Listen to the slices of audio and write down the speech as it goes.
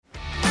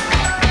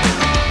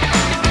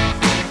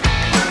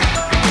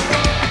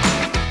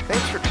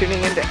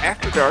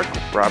After Dark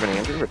with Rob and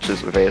Andrew, which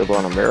is available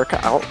on America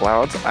Out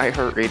Loud's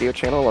iHeartRadio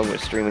channel, along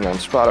with streaming on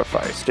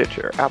Spotify,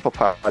 Stitcher, Apple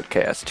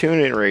Podcasts,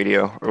 TuneIn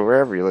Radio, or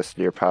wherever you listen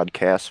to your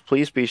podcasts.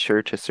 Please be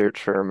sure to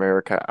search for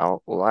America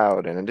Out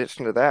Loud. In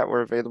addition to that,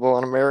 we're available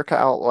on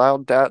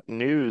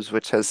AmericaOutloud.news,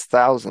 which has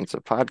thousands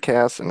of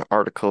podcasts and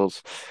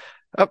articles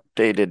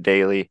updated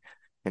daily.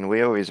 And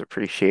we always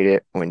appreciate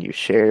it when you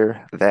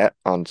share that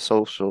on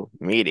social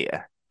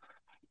media.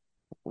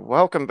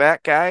 Welcome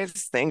back, guys.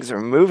 Things are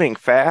moving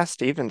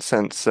fast, even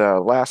since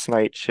last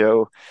night's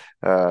show.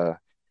 Uh,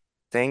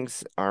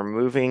 things are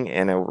moving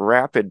in a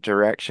rapid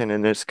direction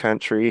in this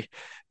country.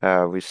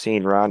 We've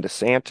seen Ron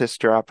DeSantis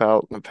drop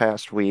out in the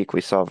past week.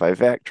 We saw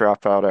Vivek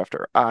drop out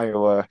after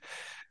Iowa.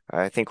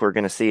 I think we're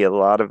going to see a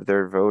lot of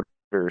their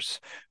voters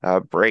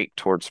break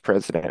towards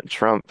President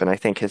Trump, and I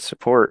think his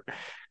support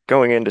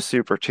going into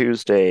Super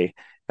Tuesday,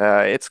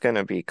 it's going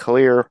to be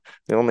clear.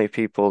 The only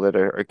people that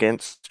are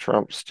against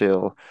Trump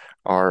still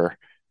are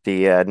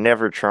the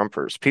never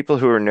Trumpers, people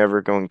who are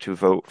never going to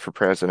vote for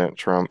President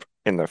Trump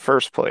in the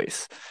first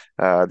place.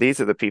 These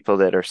are the people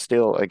that are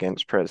still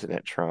against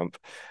President Trump.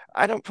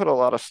 I don't put a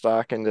lot of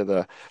stock into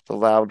the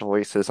loud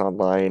voices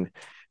online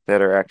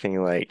that are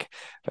acting like,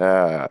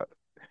 oh,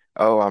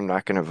 I'm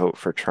not going to vote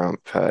for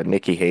Trump,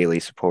 Nikki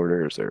Haley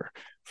supporters or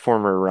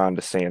former Ron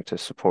DeSantis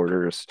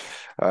supporters.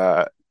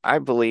 I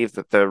believe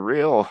that the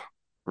real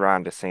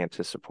Ron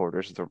DeSantis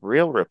supporters, the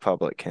real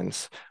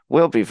Republicans,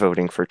 will be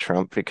voting for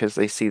Trump because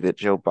they see that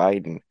Joe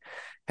Biden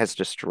has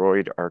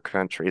destroyed our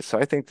country. So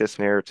I think this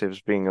narrative is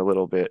being a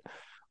little bit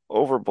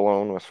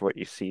overblown with what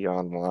you see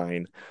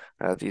online.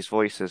 These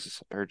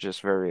voices are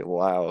just very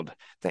loud,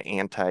 the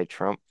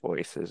anti-Trump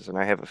voices. And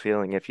I have a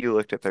feeling if you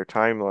looked at their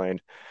timeline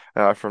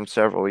from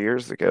several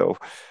years ago,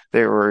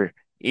 they were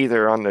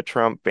either on the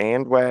Trump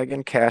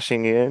bandwagon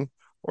cashing in,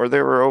 or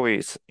they were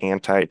always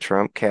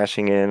anti-Trump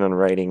cashing in and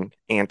writing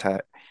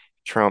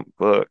anti-Trump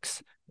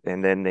books.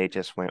 And then they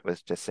just went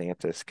with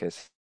DeSantis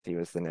because he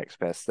was the next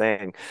best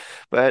thing.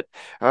 But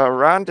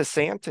Ron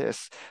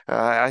DeSantis,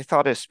 I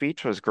thought his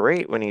speech was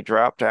great when he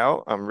dropped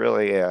out. I'm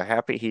really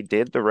happy he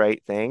did the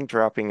right thing,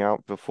 dropping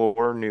out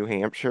before New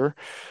Hampshire.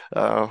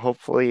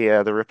 Hopefully,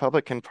 the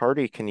Republican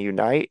Party can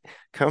unite,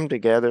 come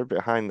together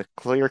behind the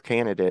clear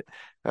candidate.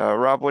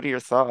 Rob, what are your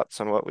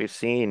thoughts on what we've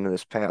seen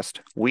this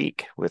past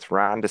week with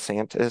Ron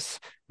DeSantis,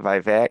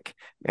 Vivek,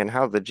 and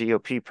how the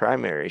GOP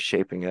primary is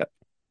shaping up?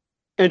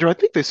 Andrew, I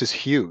think this is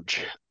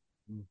huge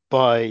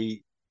by,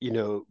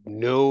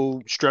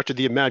 no stretch of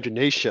the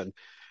imagination.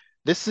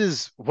 This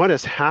is what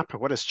has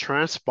happened, what has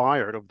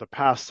transpired over the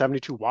past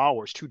 72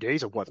 hours, 2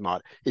 days or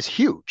whatnot, is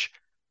huge.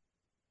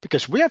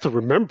 Because we have to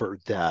remember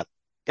that,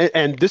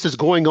 and this is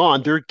going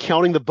on, they're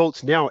counting the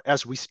votes now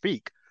as we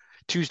speak,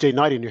 Tuesday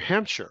night in New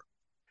Hampshire.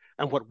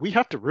 And what we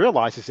have to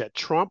realize is that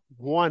Trump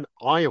won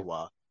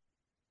Iowa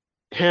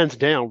hands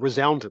down,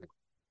 resoundingly.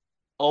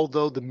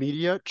 Although the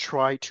media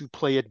try to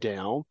play it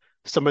down,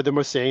 some of them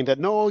are saying that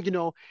no,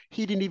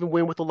 he didn't even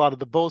win with a lot of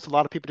the votes. A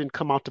lot of people didn't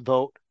come out to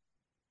vote.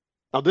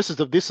 Now, this is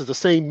the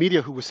same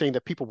media who was saying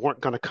that people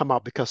weren't going to come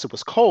out because it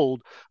was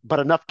cold, but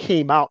enough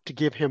came out to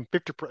give him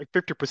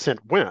 50%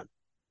 win.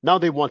 Now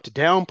they want to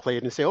downplay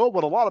it and say, oh,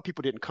 well, a lot of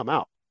people didn't come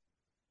out.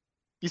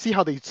 You see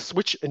how they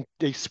switch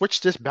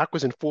this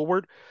backwards and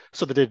forward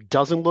so that it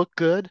doesn't look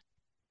good?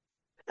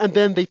 And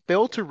then they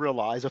failed to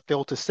realize or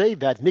failed to say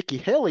that Nikki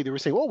Haley, they were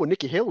saying, oh, well,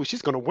 Nikki Haley,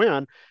 she's going to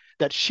win,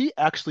 that she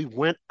actually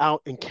went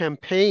out and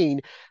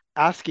campaigned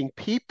asking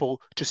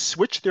people to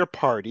switch their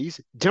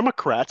parties,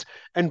 Democrats,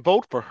 and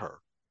vote for her,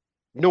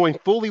 knowing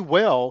fully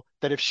well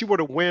that if she were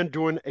to win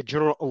during a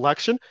general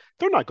election,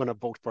 they're not going to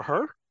vote for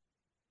her.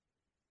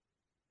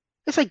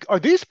 It's like, are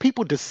these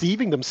people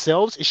deceiving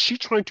themselves? Is she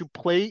trying to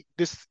play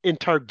this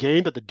entire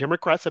game that the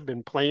Democrats have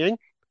been playing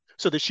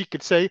so that she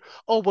could say,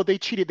 oh, well, they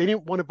cheated. They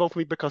didn't want to vote for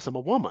me because I'm a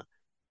woman.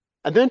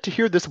 And then to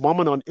hear this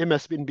woman on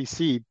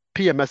MSNBC,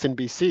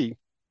 PMSNBC,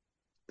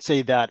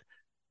 say that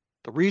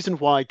the reason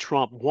why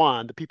Trump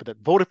won, the people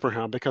that voted for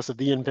him, because of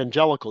the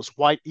evangelicals,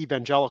 white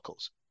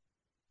evangelicals,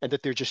 and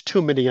that there are just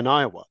too many in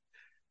Iowa.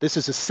 This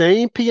is the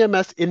same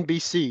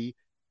PMSNBC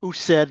who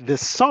said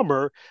this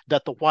summer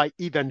that the white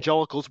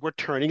evangelicals were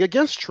turning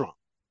against Trump.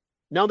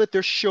 Now that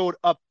they're showed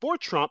up for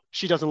Trump,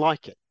 she doesn't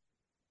like it.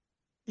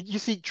 You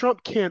see,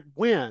 Trump can't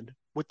win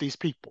with these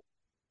people.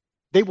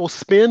 They will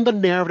spin the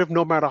narrative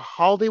no matter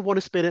how they want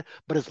to spin it,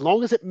 but as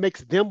long as it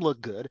makes them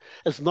look good,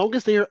 as long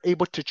as they are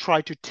able to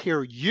try to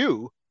tear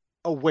you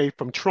away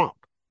from Trump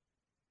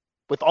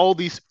with all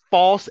these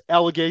false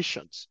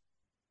allegations,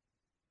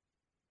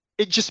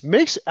 it just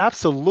makes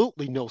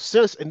absolutely no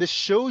sense. And this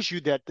shows you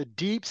that the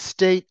deep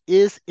state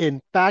is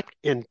in fact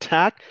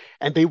intact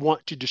and they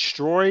want to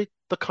destroy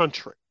the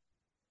country.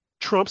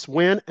 Trump's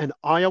win in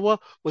Iowa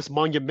was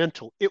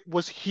monumental. It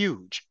was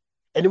huge.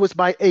 And it was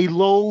by a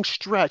long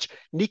stretch.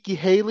 Nikki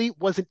Haley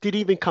didn't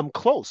even come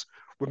close.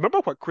 Remember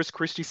what Chris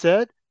Christie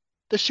said?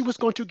 That she was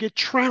going to get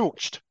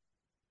trounced.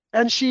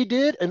 And she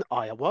did in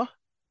Iowa,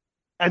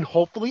 and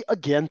hopefully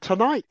again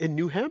tonight in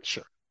New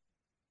Hampshire.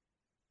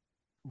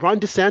 Ron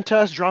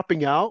DeSantis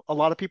dropping out, a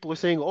lot of people are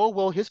saying, oh,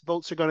 well, his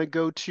votes are going to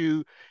go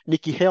to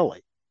Nikki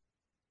Haley.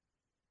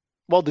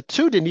 Well, the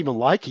two didn't even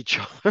like each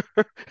other.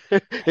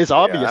 It's Yeah,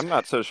 obvious. I'm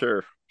not so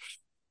sure.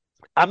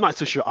 I'm not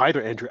so sure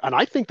either, Andrew. And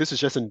I think this is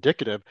just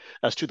indicative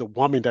as to the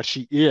woman that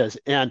she is.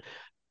 And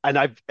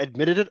I've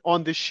admitted it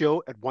on this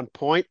show at one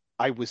point.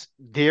 I was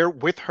there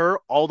with her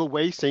all the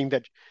way, saying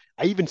that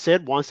I even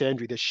said once,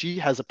 Andrew, that she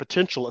has a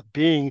potential of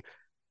being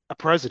a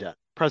president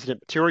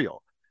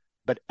material.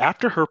 But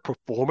after her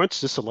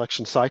performance this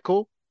election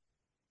cycle,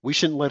 we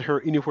shouldn't let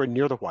her anywhere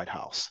near the White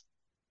House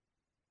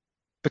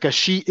because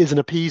she is an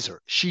appeaser.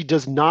 She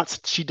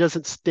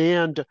doesn't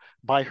stand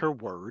by her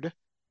word.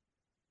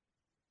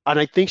 And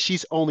I think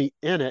she's only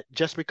in it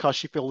just because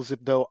she feels as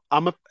though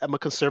I'm a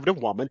conservative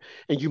woman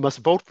and you must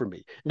vote for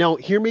me. Now,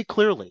 hear me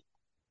clearly.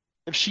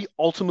 If she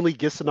ultimately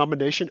gets the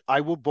nomination, I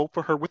will vote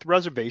for her with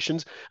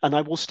reservations and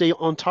I will stay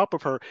on top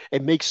of her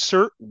and make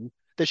certain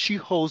that she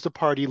holds the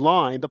party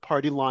line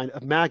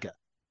of MAGA.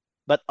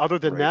 But other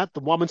than Right. that, the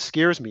woman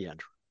scares me,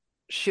 Andrew.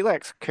 She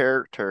lacks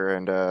character,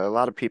 and a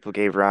lot of people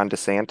gave Ron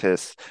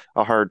DeSantis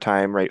a hard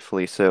time,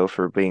 rightfully so,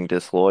 for being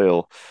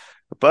disloyal.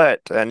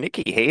 But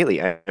Nikki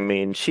Haley, I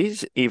mean,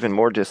 she's even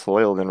more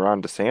disloyal than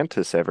Ron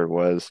DeSantis ever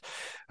was.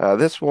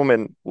 This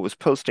woman was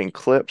posting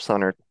clips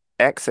on her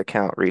X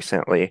account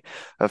recently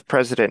of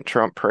President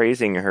Trump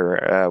praising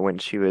her when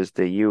she was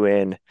the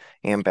UN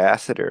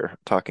ambassador,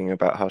 talking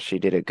about how she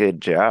did a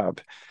good job.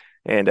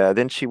 And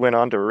then she went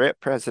on to rip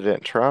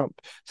President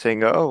Trump,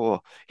 saying, "Oh,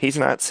 well, he's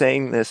not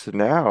saying this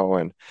now,"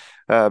 and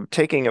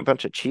taking a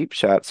bunch of cheap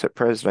shots at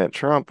President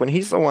Trump when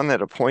he's the one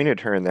that appointed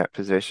her in that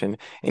position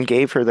and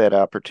gave her that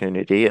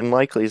opportunity, and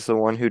likely is the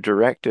one who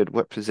directed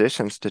what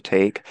positions to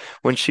take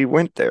when she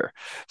went there.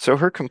 So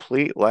her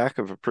complete lack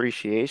of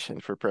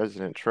appreciation for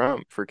President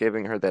Trump for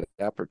giving her that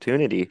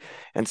opportunity,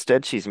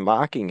 instead she's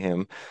mocking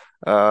him.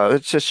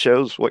 It just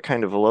shows what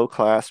kind of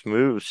low-class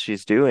moves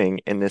she's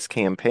doing in this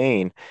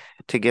campaign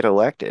to get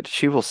elected.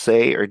 She will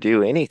say or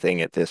do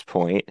anything at this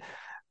point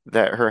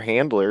that her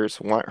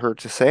handlers want her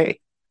to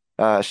say.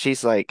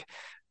 She's like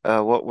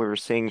what we were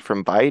seeing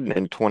from Biden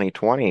in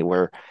 2020,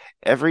 where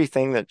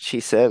everything that she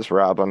says,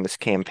 Rob, on this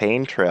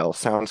campaign trail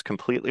sounds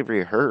completely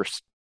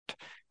rehearsed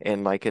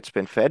and like it's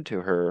been fed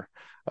to her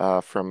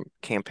from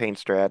campaign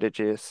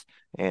strategists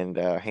and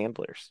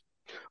handlers.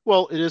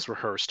 Well, it is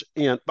rehearsed.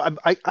 And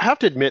I have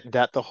to admit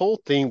that the whole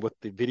thing with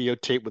the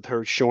videotape with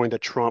her showing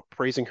that Trump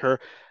praising her,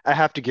 I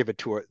have to give it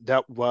to her.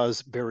 That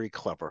was very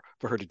clever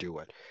for her to do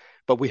it.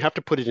 But we have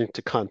to put it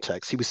into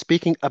context. He was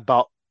speaking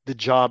about the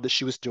job that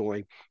she was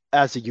doing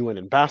as a UN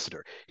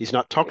ambassador. He's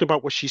not talking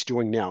about what she's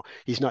doing now.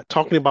 He's not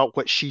talking about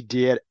what she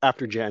did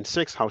after Jan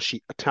 6, how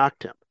she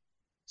attacked him.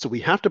 So we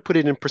have to put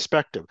it in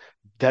perspective.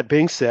 That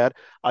being said,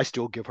 I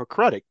still give her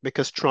credit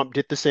because Trump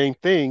did the same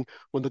thing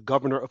when the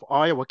governor of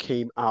Iowa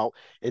came out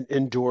and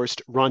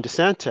endorsed Ron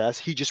DeSantis.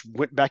 He just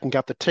went back and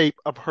got the tape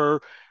of her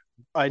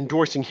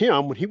endorsing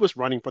him when he was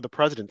running for the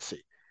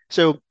presidency.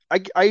 So I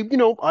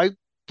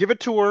give it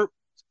to her,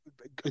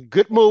 a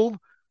good move,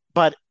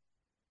 but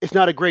it's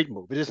not a great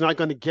move. It is not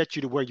going to get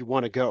you to where you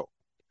want to go.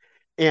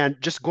 And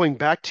just going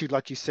back to,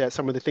 like you said,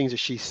 some of the things that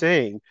she's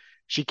saying,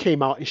 she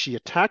came out and she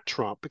attacked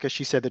Trump because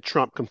she said that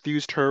Trump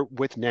confused her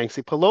with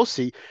Nancy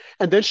Pelosi.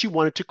 And then she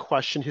wanted to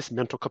question his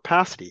mental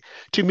capacity.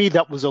 To me,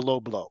 that was a low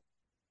blow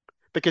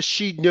because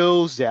she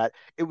knows that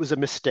it was a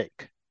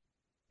mistake.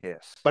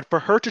 Yes. But for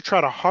her to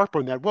try to harp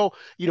on that, well,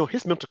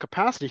 his mental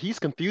capacity, he's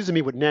confusing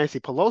me with Nancy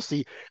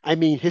Pelosi. I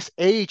mean, his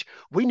age,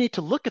 we need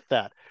to look at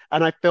that.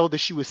 And I felt that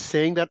she was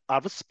saying that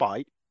out of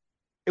spite.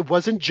 It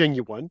wasn't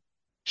genuine.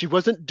 She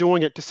wasn't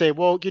doing it to say,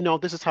 well,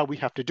 this is how we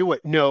have to do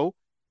it. No,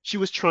 she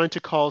was trying to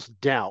cause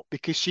doubt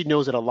because she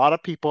knows that a lot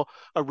of people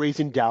are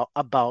raising doubt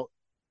about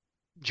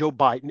Joe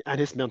Biden and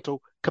his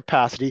mental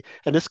capacity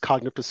and his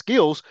cognitive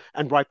skills,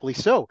 and rightfully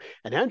so.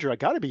 And Andrew, I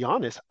got to be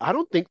honest, I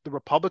don't think the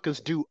Republicans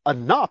do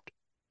enough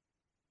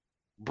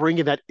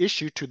bringing that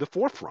issue to the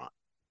forefront.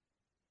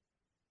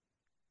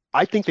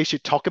 I think they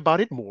should talk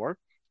about it more.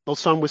 Though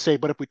some would say,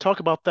 but if we talk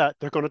about that,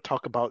 they're going to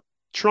talk about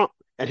Trump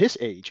and his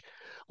age.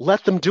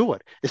 Let them do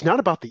it. It's not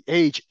about the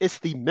age, it's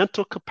the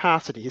mental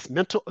capacity, his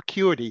mental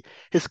acuity,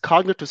 his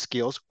cognitive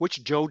skills,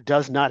 which Joe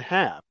does not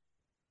have.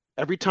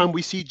 Every time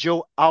we see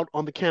Joe out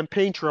on the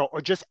campaign trail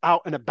or just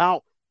out and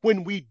about,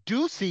 when we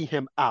do see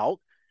him out,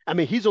 I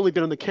mean, he's only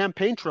been on the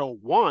campaign trail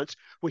once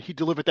when he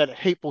delivered that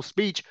hateful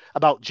speech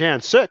about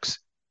Jan 6.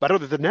 But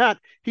other than that,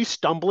 he's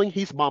stumbling,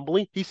 he's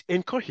mumbling, he's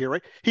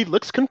incoherent, he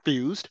looks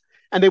confused,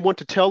 and they want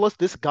to tell us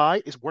this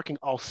guy is working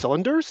all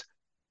cylinders?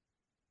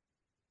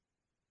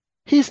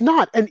 He's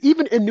not. And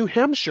even in New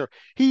Hampshire,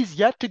 he's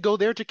yet to go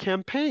there to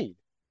campaign.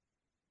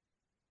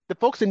 The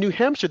folks in New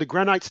Hampshire, the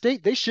Granite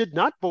State, they should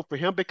not vote for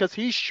him because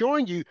he's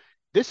showing you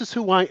this is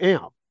who I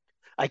am.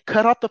 I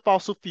cut off the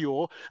fossil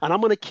fuel and I'm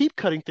going to keep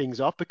cutting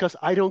things off because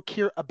I don't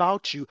care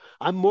about you.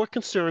 I'm more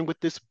concerned with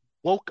this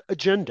woke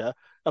agenda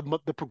of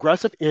the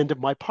progressive end of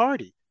my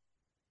party.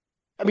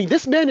 I mean,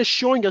 this man is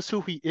showing us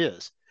who he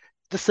is.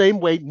 The same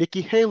way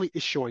Nikki Haley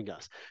is showing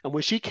us. And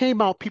when she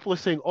came out, people are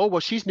saying, oh, well,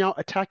 she's now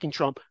attacking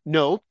Trump.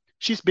 No,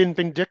 She's been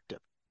vindictive.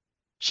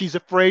 She's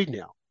afraid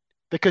now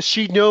because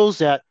she knows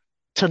that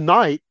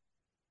tonight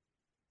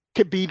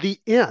could be the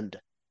end.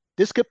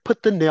 This could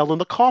put the nail in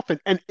the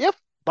coffin. And if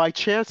by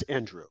chance,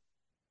 Andrew,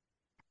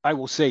 I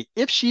will say,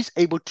 if she's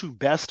able to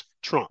best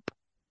Trump,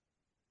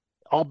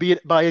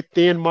 albeit by a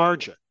thin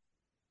margin,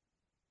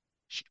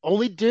 she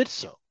only did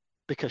so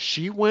because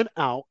she went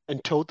out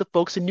and told the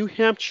folks in New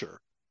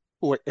Hampshire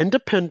who are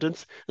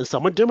independents and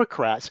some are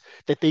Democrats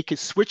that they could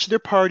switch their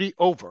party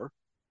over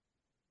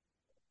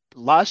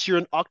last year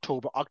in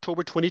October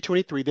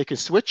 2023, they could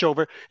switch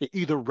over and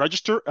either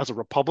register as a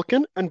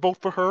Republican and vote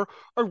for her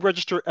or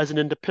register as an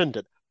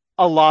independent.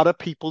 A lot of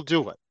people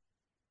do it.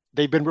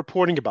 They've been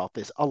reporting about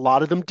this. A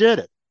lot of them did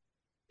it.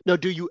 Now,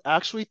 do you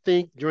actually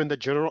think during the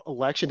general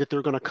election that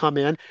they're going to come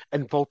in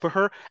and vote for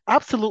her?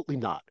 Absolutely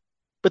not.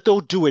 But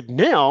they'll do it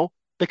now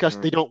because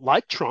they Mm, don't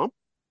like Trump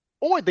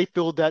or they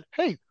feel that,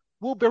 hey,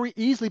 we'll very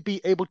easily be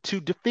able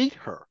to defeat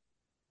her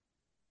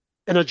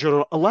in a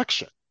general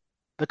election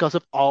because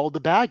of all the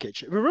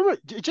baggage. Remember,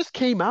 it just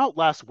came out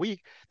last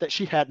week that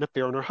she had an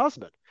affair on her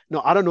husband.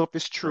 No, I don't know if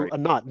it's true right. or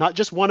not. Not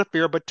just one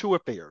affair, but two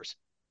affairs.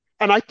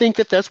 And I think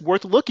that that's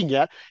worth looking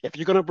at. If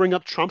you're going to bring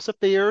up Trump's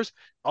affairs,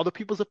 other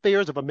people's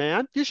affairs of a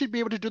man, you should be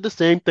able to do the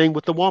same thing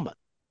with the woman.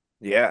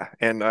 Yeah,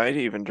 and I'd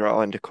even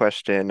draw into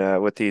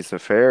question with these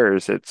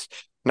affairs. It's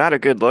not a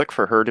good look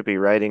for her to be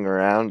riding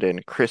around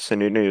in Chris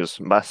Sununu's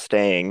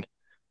Mustang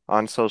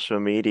on social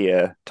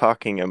media,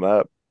 talking him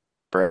up,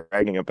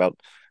 bragging about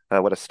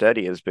what a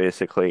study is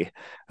basically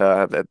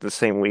that the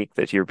same week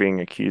that you're being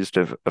accused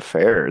of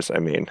affairs. I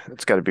mean,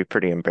 it's got to be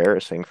pretty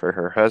embarrassing for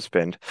her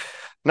husband.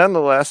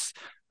 Nonetheless,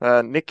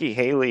 Nikki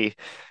Haley,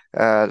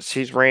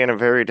 she's ran a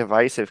very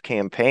divisive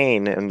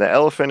campaign, and the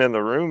elephant in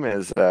the room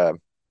is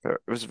it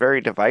was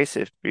very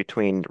divisive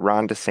between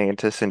Ron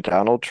DeSantis and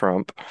Donald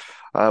Trump.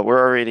 We're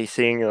already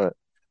seeing a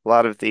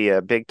lot of the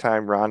big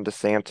time Ron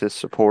DeSantis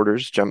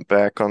supporters jump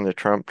back on the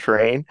Trump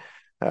train,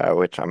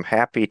 which I'm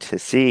happy to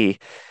see.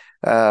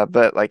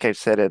 But like I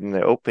said in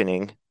the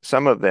opening,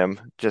 some of them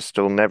just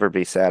will never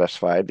be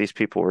satisfied. These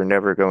people were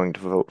never going to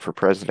vote for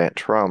President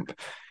Trump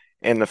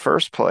in the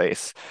first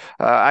place.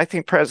 I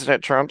think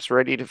President Trump's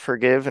ready to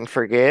forgive and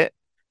forget.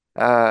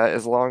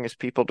 As long as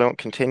people don't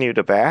continue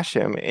to bash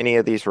him, any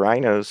of these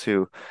rhinos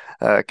who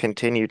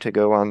continue to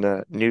go on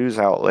the news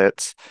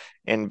outlets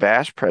and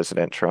bash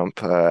President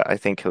Trump, I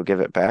think he'll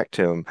give it back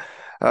to him.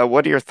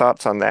 What are your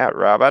thoughts on that,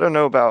 Rob? I don't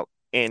know about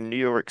in New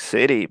York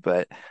City,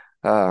 but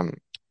um,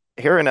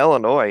 here in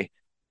Illinois,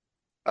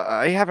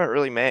 I haven't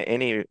really met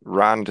any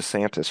Ron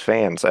DeSantis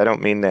fans. I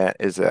don't mean that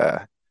as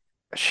a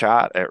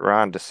shot at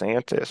Ron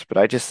DeSantis, but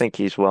I just think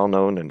he's well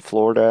known in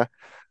Florida.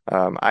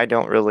 I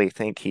don't really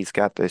think he's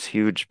got this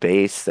huge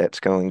base that's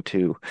going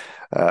to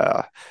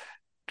uh,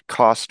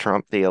 cost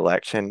Trump the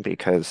election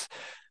because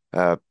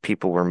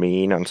people were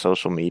mean on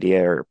social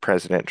media or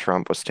President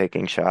Trump was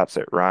taking shots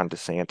at Ron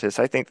DeSantis.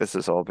 I think this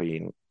is all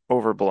being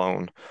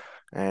overblown.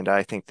 And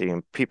I think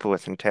the people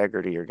with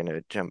integrity are going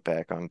to jump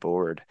back on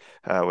board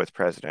with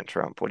President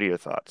Trump. What are your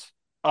thoughts?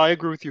 I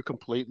agree with you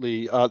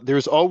completely.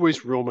 There's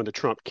always room in the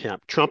Trump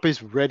camp. Trump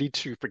is ready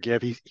to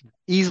forgive. He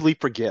easily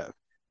forgive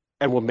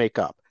and will make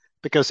up.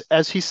 Because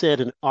as he said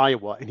in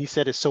Iowa, and he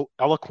said it so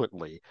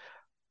eloquently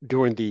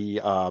during the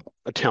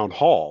a town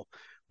hall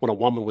when a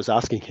woman was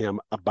asking him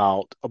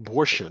about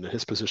abortion and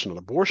his position on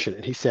abortion,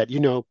 and he said, "You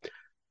know,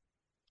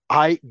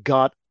 I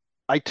got,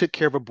 I took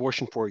care of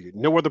abortion for you.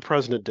 No other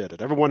president did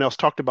it. Everyone else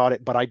talked about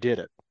it, but I did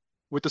it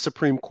with the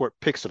Supreme Court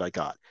picks that I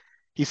got."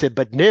 He said,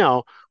 "But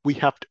now we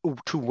have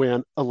to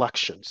win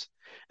elections.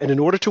 And in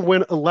order to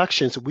win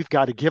elections, we've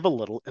got to give a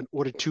little in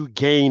order to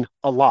gain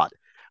a lot."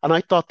 And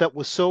I thought that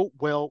was so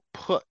well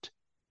put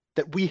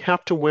that we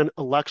have to win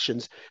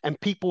elections and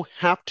people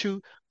have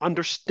to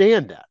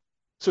understand that.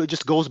 So it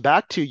just goes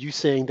back to you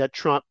saying that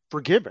Trump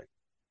forgiving.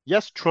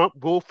 Yes, Trump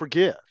will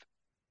forgive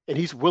and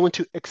he's willing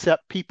to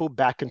accept people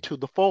back into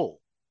the fold.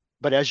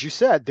 But as you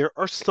said, there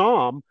are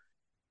some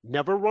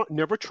never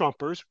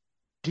Trumpers,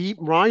 deep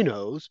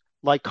rhinos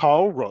like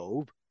Karl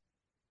Rove,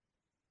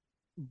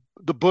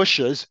 the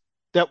Bushes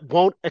that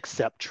won't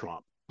accept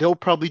Trump. They'll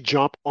probably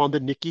jump on the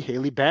Nikki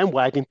Haley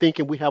bandwagon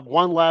thinking we have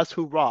one last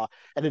hurrah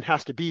and it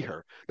has to be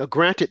her. Now,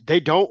 granted, they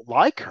don't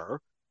like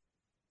her,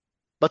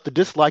 but the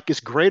dislike is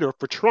greater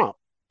for Trump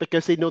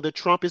because they know that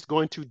Trump is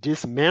going to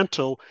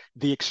dismantle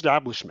the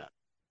establishment.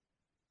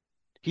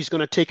 He's going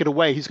to take it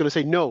away. He's going to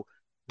say, no,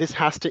 this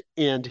has to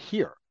end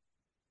here.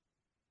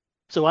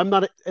 So I'm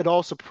not at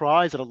all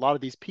surprised that a lot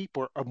of these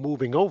people are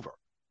moving over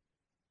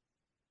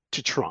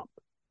to Trump.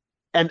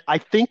 And I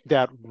think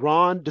that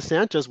Ron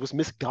DeSantis was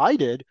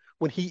misguided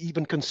when he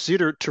even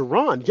considered to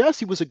run. Yes,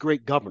 he was a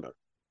great governor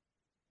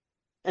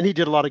and he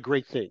did a lot of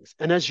great things.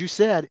 And as you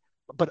said,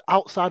 but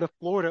outside of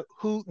Florida,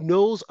 who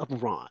knows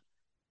of Ron?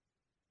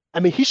 I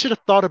mean, he should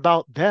have thought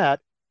about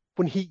that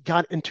when he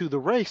got into the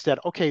race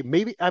that, okay,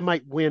 maybe I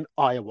might win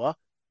Iowa,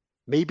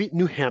 maybe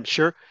New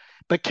Hampshire,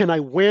 but can I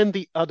win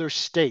the other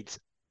states?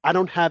 I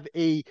don't have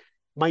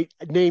my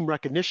name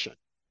recognition,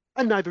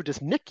 and neither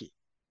does Nikki.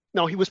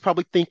 Now, he was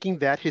probably thinking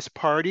that his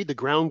party, the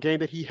ground game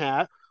that he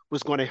had,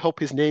 was going to help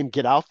his name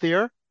get out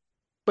there.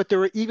 But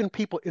there are even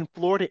people in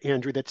Florida,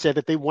 Andrew, that said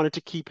that they wanted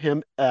to keep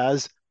him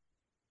as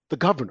the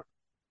governor.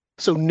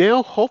 So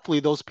now, hopefully,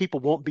 those people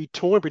won't be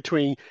torn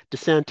between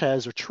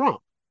DeSantis or Trump,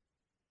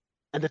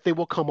 and that they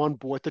will come on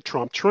board the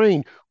Trump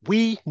train.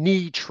 We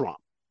need Trump.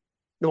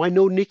 No, I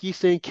know Nikki's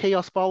saying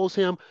chaos follows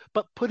him,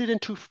 but put it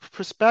into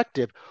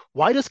perspective.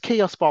 Why does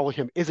chaos follow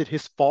him? Is it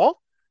his fault?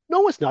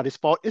 No, it's not his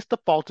fault. It's the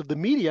fault of the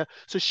media.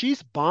 So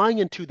she's buying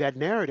into that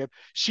narrative.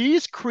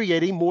 She's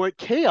creating more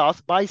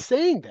chaos by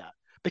saying that.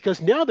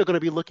 Because now they're going to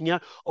be looking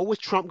at, oh, is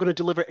Trump going to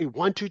deliver a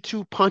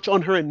 1-2 punch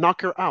on her and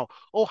knock her out?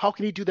 Oh, how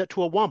can he do that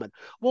to a woman?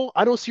 Well,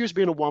 I don't see her as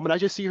being a woman. I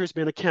just see her as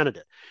being a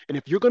candidate. And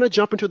if you're going to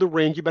jump into the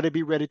ring, you better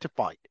be ready to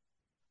fight.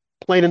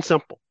 Plain and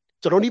simple.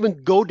 So don't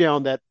even go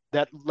down that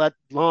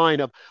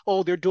line of,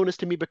 oh, they're doing this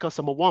to me because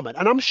I'm a woman.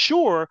 And I'm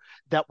sure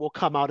that will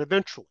come out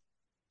eventually,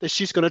 that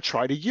she's going to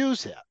try to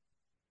use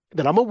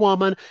that I'm a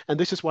woman and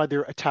this is why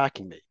they're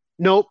attacking me.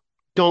 Nope,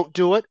 don't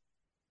do it.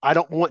 I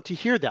don't want to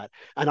hear that.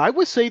 And I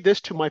would say this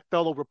to my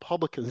fellow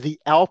Republicans, the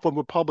alpha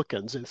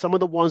Republicans, and some of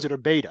the ones that are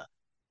beta.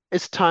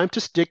 It's time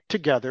to stick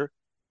together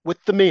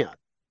with the men.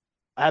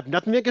 I have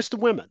nothing against the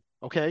women,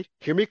 okay?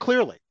 Hear me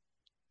clearly.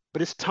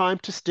 But it's time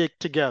to stick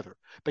together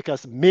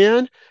because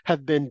men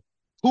have been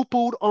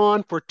poo-pooed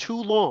on for too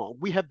long.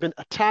 We have been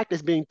attacked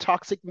as being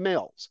toxic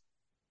males.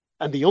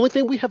 And the only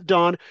thing we have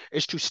done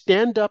is to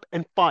stand up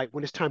and fight.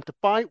 When it's time to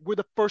fight, we're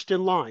the first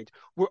in line.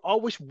 We're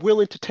always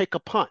willing to take a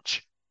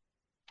punch.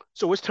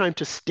 So it's time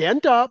to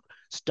stand up,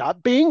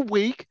 stop being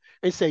weak,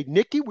 and say,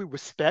 Nikki, we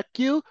respect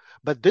you,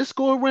 but this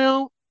go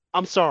around,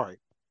 I'm sorry.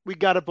 We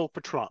got to vote for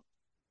Trump.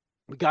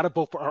 We got to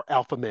vote for our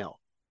alpha male.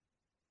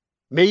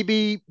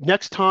 Maybe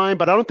next time,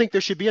 but I don't think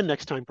there should be a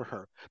next time for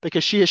her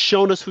because she has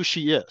shown us who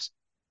she is.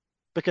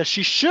 Because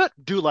she should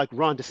do like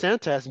Ron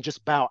DeSantis and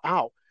just bow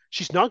out.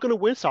 She's not going to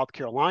win South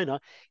Carolina,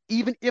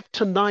 even if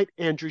tonight,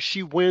 Andrew,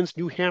 she wins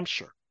New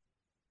Hampshire.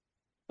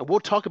 And we'll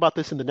talk about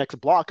this in the next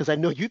block because I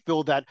know you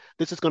feel that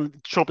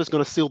Trump is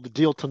going to seal the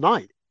deal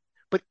tonight.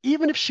 But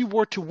even if she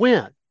were to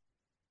win,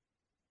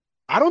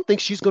 I don't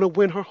think she's going to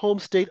win her home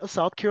state of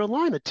South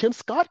Carolina. Tim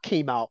Scott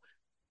came out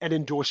and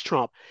endorsed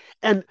Trump.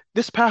 And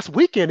this past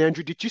weekend,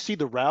 Andrew, did you see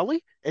the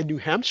rally in New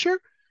Hampshire?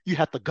 You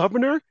had the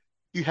governor,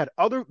 you had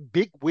other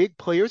big wig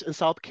players in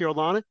South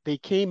Carolina. They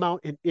came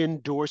out and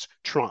endorsed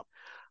Trump.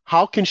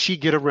 How can she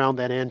get around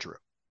that, Andrew?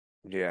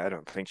 Yeah, I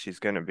don't think she's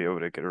going to be able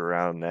to get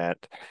around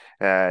that.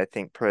 I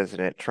think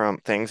President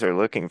Trump, things are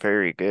looking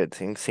very good.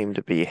 Things seem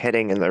to be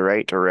heading in the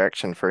right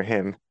direction for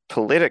him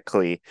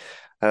politically.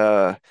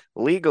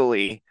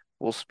 Legally,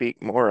 we'll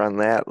speak more on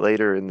that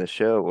later in the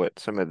show, what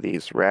some of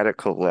these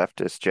radical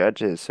leftist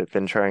judges have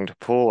been trying to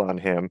pull on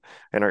him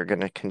and are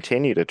going to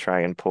continue to try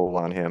and pull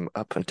on him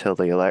up until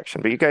the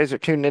election. But you guys are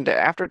tuned into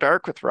After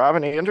Dark with Rob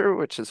and Andrew,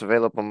 which is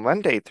available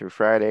Monday through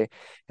Friday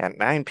at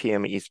 9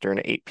 p.m.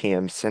 Eastern, 8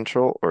 p.m.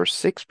 Central, or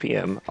 6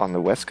 p.m. on the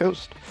West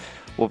Coast.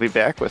 We'll be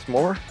back with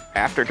more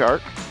After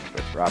Dark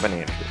with Rob and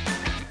Andrew.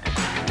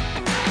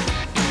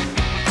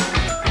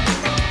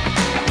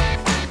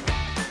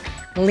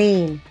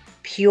 Lean,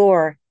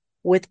 pure,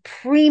 with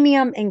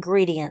premium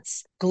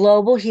ingredients.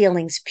 Global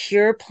Healing's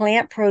Pure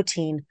Plant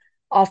Protein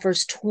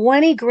offers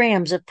 20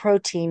 grams of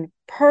protein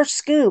per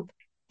scoop,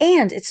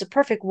 and it's the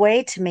perfect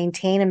way to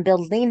maintain and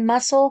build lean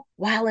muscle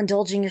while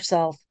indulging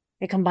yourself.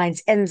 It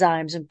combines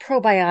enzymes and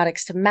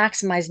probiotics to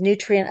maximize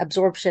nutrient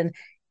absorption,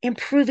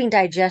 improving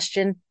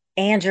digestion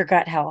and your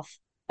gut health.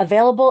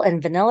 Available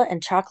in vanilla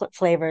and chocolate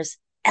flavors,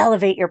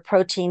 elevate your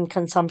protein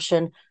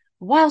consumption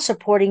while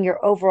supporting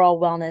your overall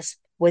wellness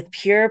with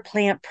Pure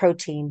Plant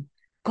Protein.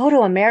 Go to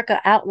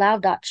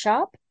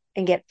americaoutloud.shop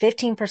and get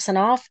 15%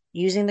 off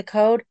using the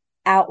code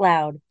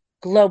OUTLOUD.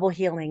 Global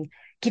Healing,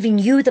 giving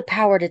you the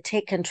power to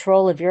take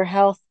control of your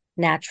health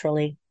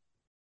naturally.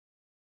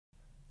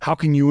 How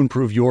can you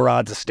improve your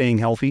odds of staying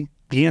healthy?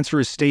 The answer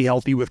is stay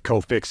healthy with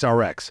Cofix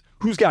RX.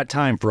 Who's got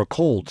time for a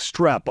cold,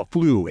 strep, a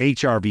flu,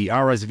 HRV,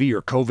 RSV,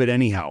 or COVID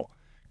anyhow?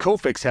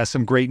 Cofix has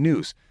some great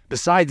news.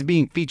 Besides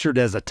being featured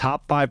as a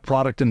top 5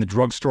 product in the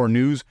drugstore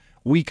news,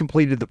 we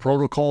completed the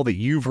protocol that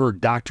you've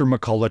heard Dr.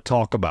 McCullough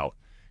talk about.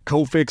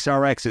 Cofix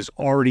RX is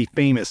already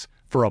famous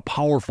for a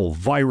powerful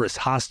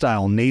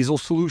virus-hostile nasal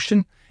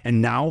solution,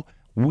 and now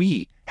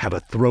we have a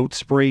throat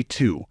spray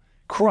too.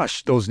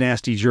 Crush those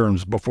nasty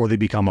germs before they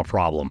become a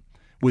problem.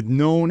 With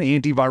known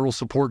antiviral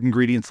support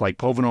ingredients like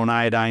povidone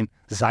iodine,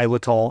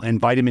 xylitol, and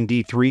vitamin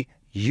D3,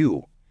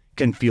 you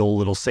can feel a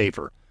little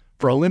safer.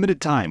 For a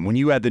limited time, when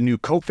you add the new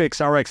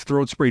Cofix RX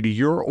throat spray to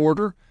your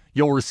order,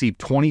 you'll receive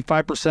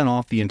 25%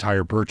 off the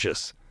entire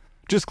purchase.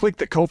 Just click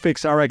the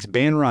Cofix RX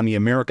banner on the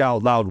America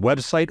Out Loud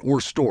website or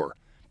store.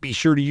 Be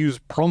sure to use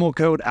promo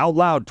code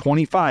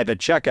OUTLOUD25 at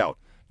checkout.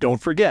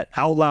 Don't forget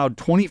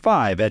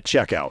OUTLOUD25 at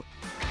checkout.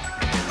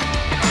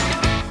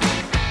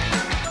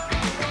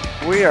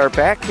 We are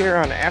back here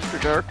on After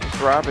Dark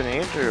with Rob and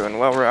Andrew. And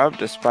well, Rob,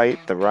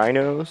 despite the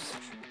rhinos,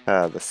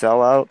 the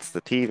sellouts,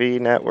 the TV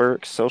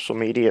networks, social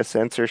media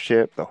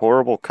censorship, the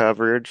horrible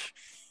coverage,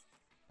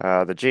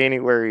 the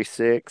January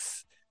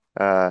 6th,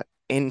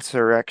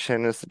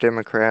 insurrection, as the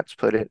Democrats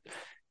put it.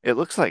 It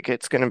looks like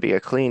it's going to be a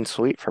clean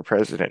sweep for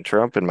President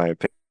Trump, in my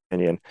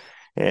opinion.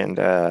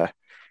 And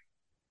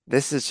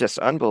this is just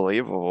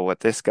unbelievable what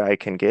this guy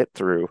can get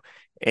through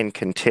and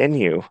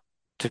continue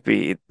to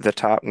be the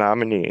top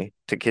nominee,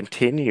 to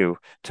continue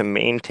to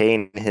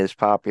maintain his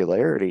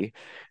popularity.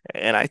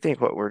 And I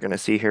think what we're going to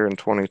see here in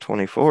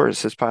 2024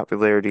 is his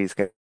popularity is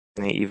going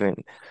to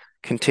even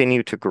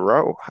continue to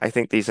grow. I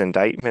think these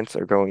indictments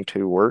are going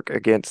to work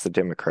against the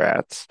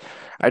Democrats.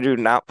 I do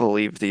not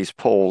believe these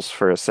polls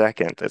for a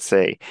second that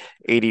say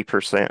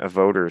 80% of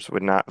voters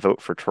would not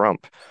vote for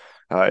Trump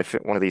if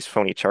one of these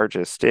phony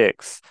charges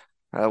sticks.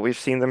 We've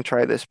seen them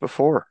try this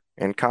before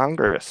in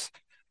Congress.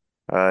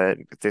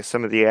 There's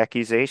some of the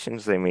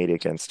accusations they made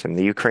against him,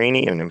 the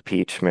Ukrainian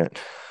impeachment,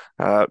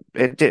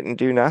 it didn't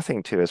do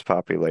nothing to his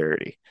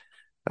popularity.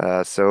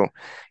 So,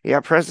 yeah,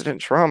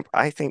 President Trump,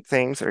 I think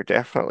things are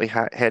definitely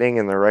heading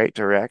in the right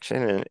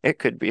direction, and it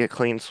could be a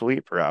clean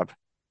sweep, Rob.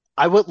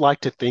 I would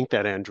like to think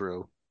that,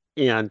 Andrew.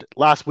 And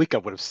last week I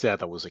would have said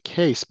that was the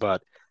case,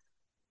 but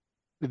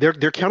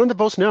they're counting the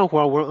votes now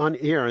while we're on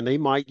air, and they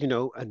might,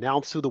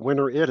 announce who the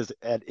winner is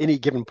at any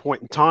given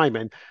point in time,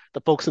 and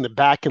the folks in the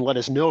back can let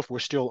us know if we're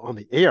still on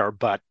the air.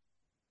 But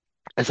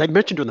as I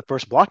mentioned in the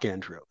first block,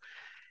 Andrew,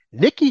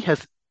 Nikki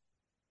has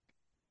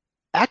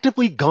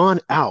actively gone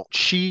out,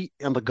 she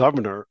and the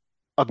governor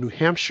of New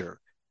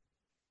Hampshire,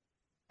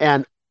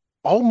 and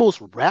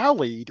almost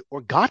rallied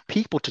or got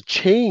people to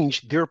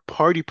change their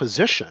party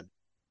position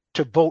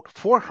to vote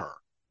for her.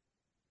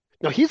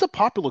 Now, he's a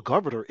popular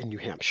governor in New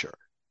Hampshire,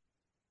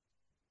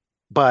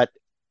 but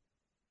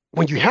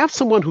when you have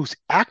someone who's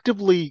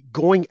actively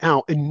going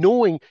out and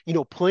knowing,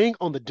 playing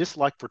on the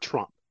dislike for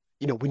Trump,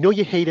 we know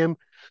you hate him,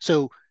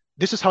 so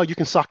this is how you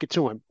can sock it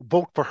to him,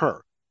 vote for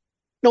her.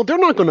 No, they're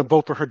not going to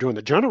vote for her during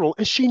the general,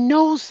 and she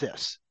knows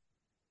this.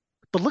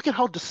 But look at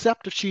how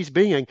deceptive she's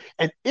being.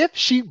 And if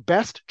she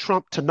bests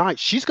Trump tonight,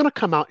 she's going to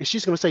come out and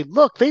she's going to say,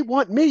 look, they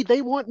want me.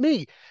 They want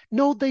me.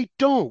 No, they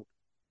don't.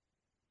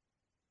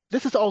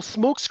 This is all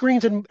smoke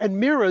screens and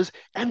mirrors,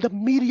 and the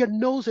media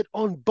knows it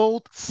on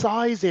both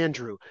sides,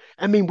 Andrew.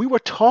 I mean, we were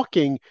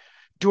talking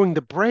during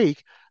the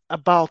break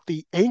about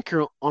the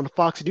anchor on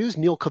Fox News,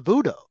 Neil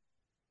Cavuto.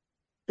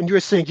 And you're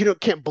saying,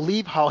 can't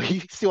believe how he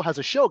still has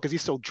a show because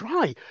he's so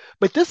dry.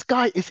 But this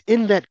guy is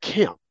in that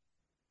camp.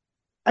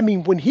 I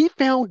mean, when he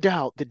found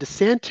out that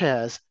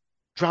DeSantis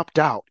dropped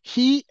out,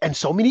 he and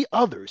so many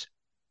others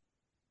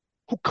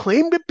who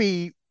claimed to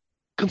be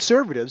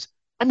conservatives,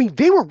 I mean,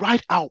 they were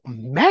right out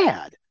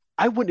mad.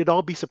 I wouldn't at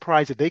all be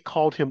surprised if they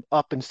called him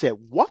up and said,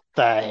 what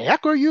the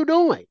heck are you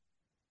doing?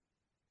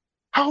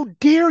 How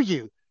dare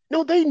you?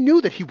 No, they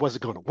knew that he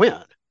wasn't going to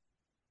win.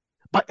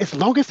 But as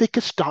long as they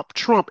could stop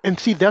Trump, and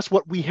see, that's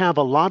what we have.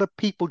 A lot of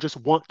people just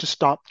want to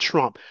stop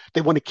Trump.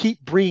 They want to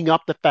keep bringing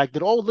up the fact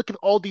that, oh, look at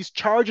all these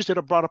charges that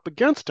are brought up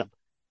against him.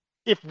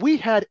 If we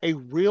had a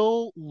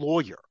real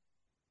lawyer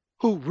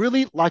who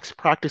really likes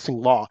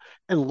practicing law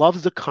and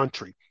loves the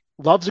country,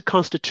 loves the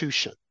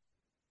Constitution,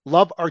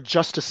 love our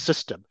justice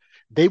system,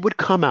 they would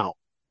come out,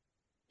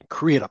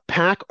 create a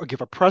PAC or give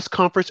a press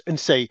conference and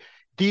say,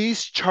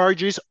 these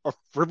charges are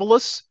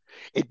frivolous.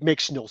 It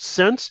makes no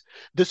sense.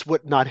 This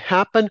would not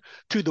happen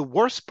to the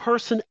worst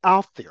person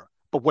out there.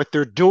 But what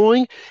they're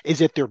doing is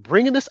that they're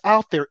bringing this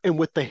out there, and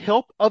with the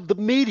help of the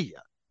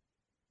media,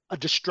 a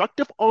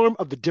destructive arm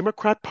of the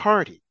Democrat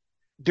Party,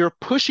 they're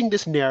pushing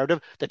this narrative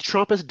that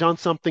Trump has done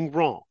something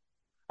wrong.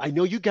 I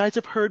know you guys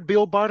have heard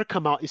Bill Barr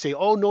come out and say,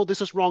 oh, no,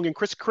 this is wrong, and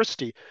Chris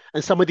Christie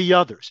and some of the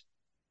others.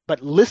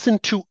 But listen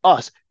to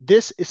us.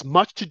 This is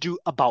much to do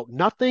about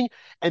nothing,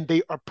 and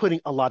they are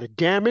putting a lot of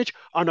damage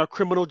on our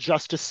criminal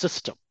justice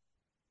system.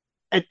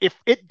 And if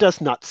it does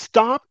not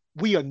stop,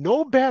 we are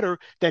no better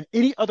than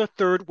any other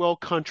third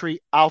world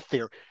country out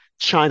there.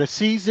 China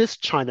sees this,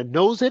 China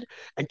knows it,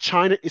 and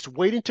China is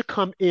waiting to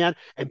come in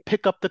and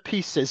pick up the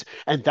pieces.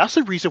 And that's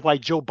the reason why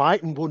Joe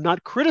Biden will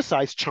not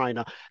criticize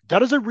China.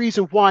 That is the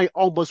reason why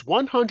almost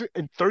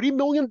 $130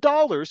 million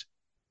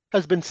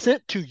has been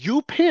sent to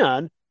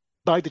UPenn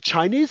by the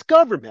Chinese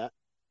government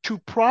to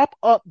prop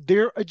up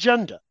their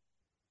agenda.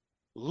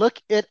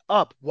 Look it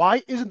up.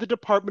 Why isn't the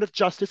Department of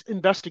Justice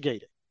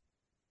investigating?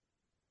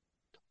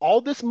 All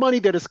this money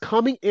that is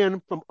coming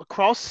in from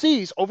across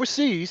seas,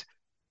 overseas,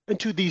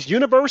 into these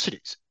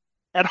universities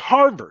at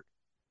Harvard,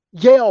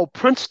 Yale,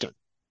 Princeton.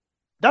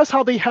 That's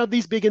how they have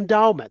these big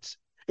endowments.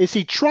 And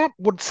see, Trump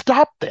would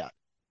stop that.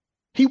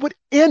 He would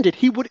end it.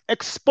 He would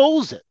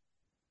expose it.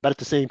 But at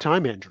the same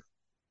time, Andrew,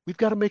 we've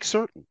got to make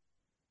certain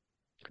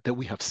that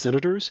we have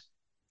senators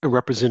and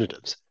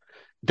representatives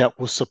that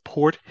will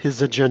support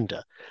his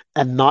agenda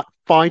and not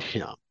fight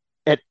him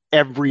at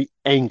every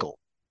angle.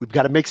 We've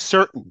got to make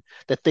certain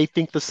that they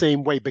think the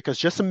same way, because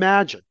just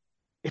imagine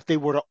if they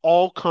were to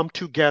all come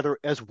together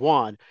as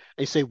one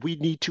and say, we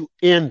need to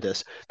end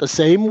this the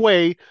same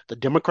way the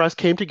Democrats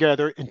came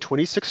together in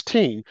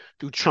 2016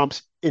 through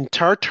Trump's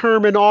entire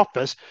term in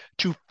office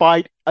to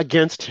fight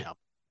against him,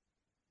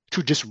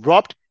 to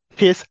disrupt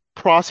his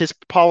process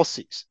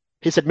policies,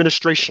 his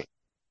administration.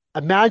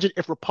 Imagine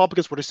if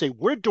Republicans were to say,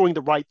 we're doing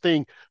the right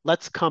thing,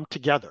 let's come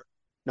together.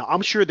 Now,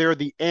 I'm sure there are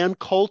the Ann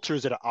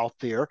Coulters that are out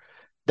there,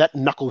 that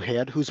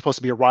knucklehead who's supposed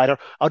to be a writer.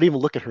 I don't even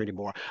look at her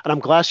anymore. And I'm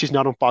glad she's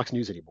not on Fox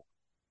News anymore.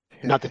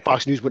 Not that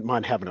Fox News wouldn't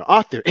mind having her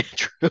out there,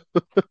 Andrew.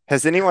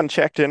 Has anyone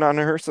checked in on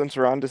her since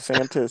Ron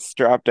DeSantis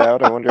dropped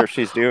out? I wonder if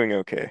she's doing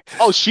okay.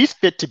 Oh, she's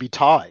fit to be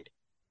tied.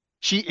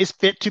 She is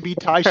fit to be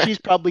tied. She's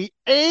probably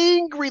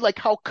angry. Like,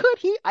 how could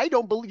he? I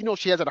don't believe,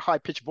 she has a high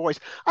pitched voice.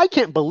 I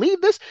can't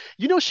believe this.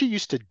 She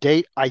used to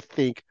date, I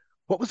think,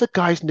 what was the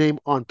guy's name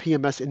on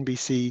PMS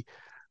NBC?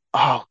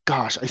 Oh,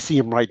 gosh, I see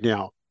him right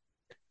now.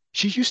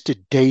 She used to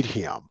date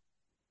him.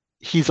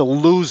 He's a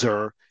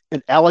loser.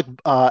 And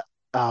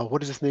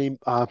what is his name?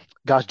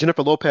 Gosh,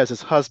 Jennifer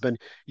Lopez's husband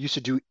used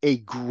to do a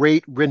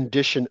great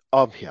rendition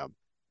of him.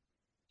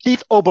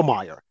 Keith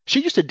Obermeyer.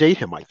 She used to date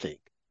him, I think.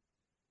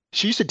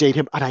 She used to date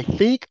him, and I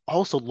think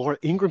also Laura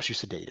Ingrams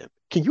used to date him.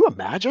 Can you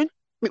imagine?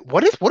 I mean,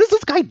 what is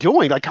this guy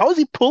doing? Like, how is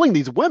he pulling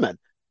these women?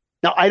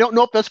 Now, I don't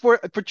know if that's for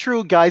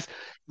true, guys.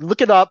 Look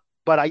it up,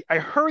 but I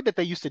heard that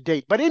they used to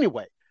date. But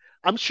anyway,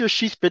 I'm sure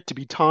she's fit to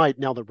be tied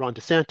now that Ron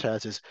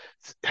DeSantis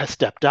has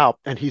stepped out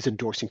and he's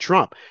endorsing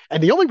Trump.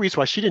 And the only reason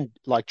why she didn't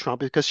like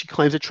Trump is because she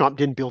claims that Trump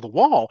didn't build a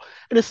wall.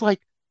 And it's like,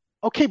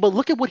 okay, but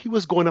look at what he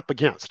was going up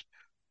against.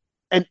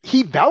 And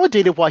he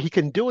validated why he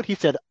couldn't do it. He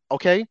said,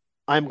 okay,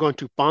 I'm going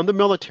to fund the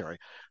military.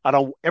 I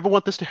don't ever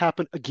want this to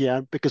happen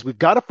again because we've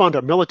got to fund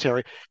our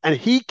military. And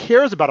he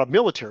cares about our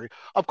military.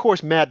 Of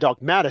course, Mad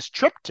Dog Mattis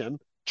tricked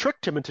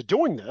him into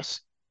doing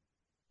this.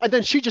 And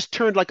then she just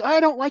turned like, I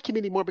don't like him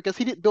anymore because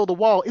he didn't build a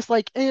wall. It's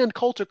like, Ann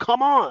Coulter,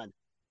 come on.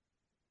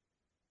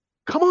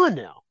 Come on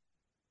now.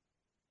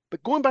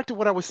 But going back to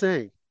what I was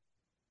saying,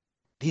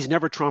 these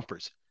never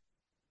Trumpers,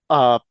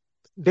 uh,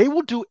 they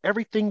will do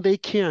everything they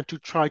can to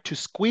try to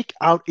squeak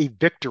out a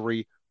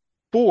victory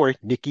for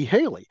Nikki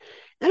Haley.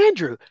 And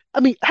Andrew, I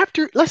mean,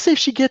 let's say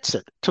she gets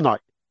it tonight.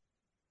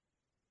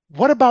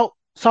 What about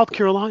South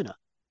Carolina?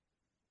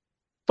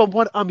 From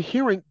what I'm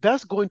hearing,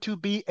 that's going to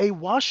be a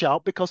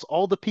washout because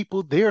all the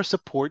people there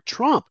support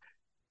Trump.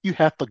 You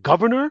have the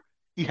governor,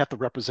 you have the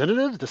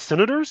representatives, the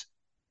senators.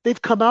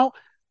 They've come out.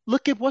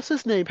 Look at what's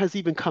his name has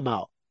even come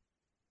out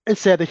and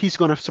said that he's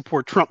going to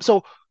support Trump.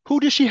 So who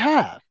does she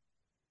have?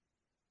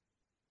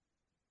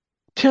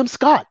 Tim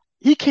Scott.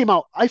 He came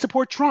out. I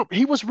support Trump.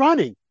 He was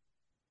running.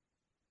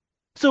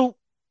 So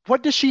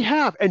what does she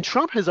have? And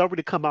Trump has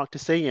already come out to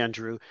say,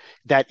 Andrew,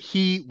 that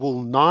she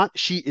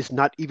is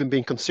not even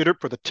being considered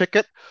for the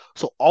ticket.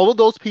 So all of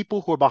those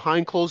people who are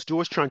behind closed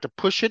doors trying to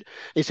push it,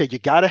 they said, you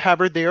got to have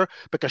her there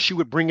because she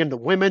would bring in the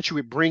women. She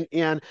would bring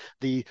in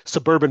the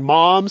suburban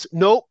moms.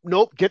 Nope,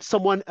 get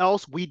someone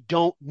else. We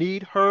don't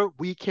need her.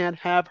 We can't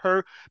have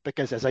her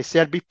because as I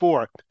said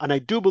before, and I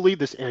do believe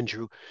this,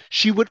 Andrew,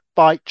 she would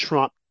fight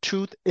Trump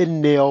tooth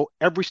and nail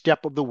every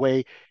step of the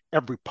way,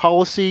 every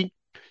policy.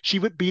 She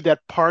would be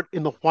that part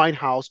in the White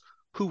House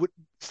who would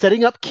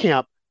setting up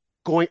camp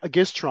going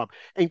against Trump.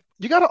 And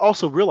you got to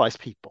also realize,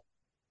 people,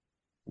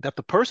 that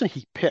the person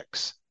he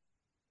picks,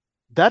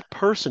 that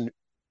person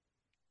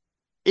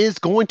is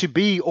going to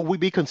be, or would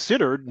be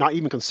considered, not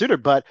even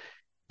considered, but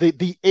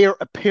the heir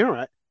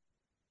apparent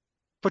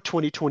for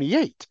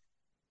 2028.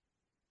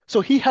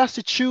 So he has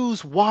to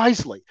choose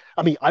wisely.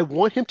 I mean, I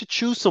want him to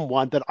choose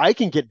someone that I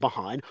can get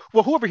behind.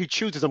 Well, whoever he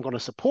chooses, I'm going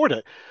to support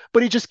it,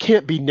 but he just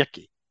can't be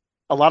Nikki.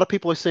 A lot of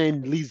people are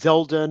saying Lee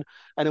Zeldin.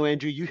 I know,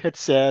 Andrew, you had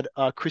said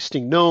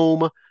Christine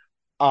Nome.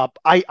 I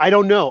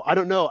don't know.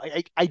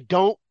 I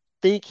don't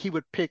think he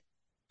would pick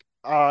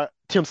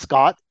Tim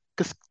Scott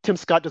because Tim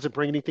Scott doesn't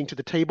bring anything to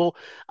the table.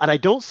 And I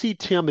don't see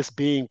Tim as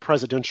being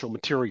presidential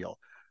material.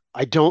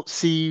 I don't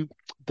see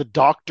the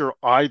doctor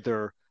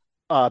either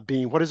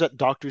being, what is that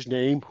doctor's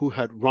name who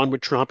had run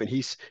with Trump? And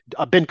he's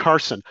Ben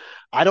Carson.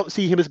 I don't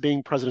see him as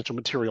being presidential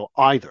material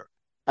either.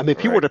 I mean,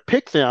 if he were to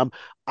pick them,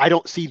 I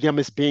don't see them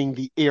as being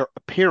the heir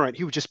apparent.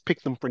 He would just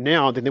pick them for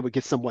now, and then they would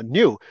get someone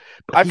new.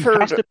 But I've he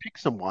heard has to pick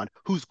someone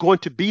who's going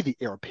to be the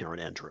heir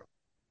apparent, Andrew.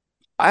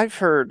 I've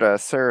heard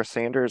Sarah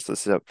Sanders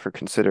is up for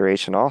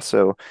consideration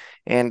also,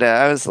 and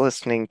I was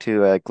listening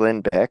to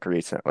Glenn Beck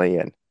recently,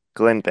 and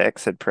Glenn Beck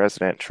said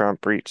President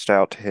Trump reached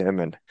out to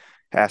him and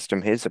asked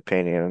him his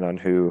opinion on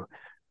who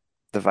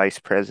the vice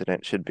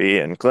president should be,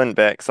 and Glenn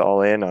Beck's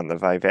all in on the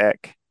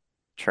Vivek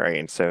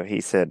train. So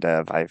he said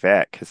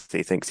Vivek because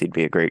he thinks he'd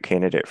be a great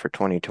candidate for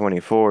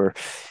 2024.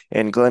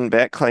 And Glenn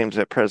Beck claims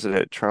that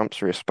President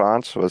Trump's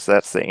response was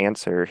that's the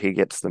answer he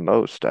gets the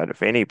most out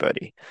of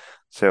anybody.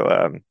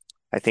 So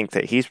I think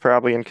that he's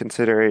probably in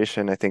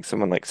consideration. I think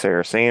someone like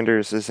Sarah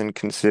Sanders is in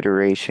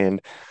consideration.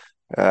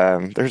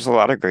 There's a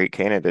lot of great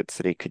candidates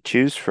that he could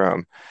choose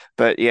from.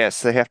 But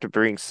yes, they have to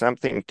bring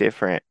something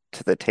different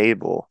to the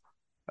table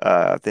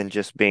than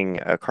just being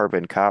a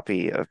carbon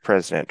copy of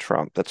President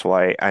Trump. That's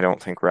why I don't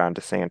think Ron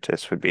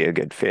DeSantis would be a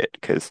good fit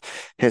because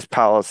his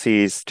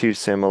policies too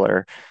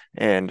similar,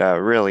 and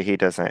really he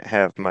doesn't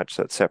have much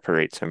that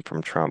separates him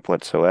from Trump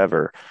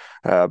whatsoever.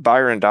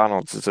 Byron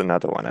Donalds is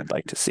another one I'd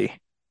like to see.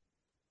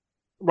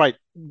 Right.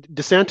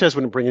 DeSantis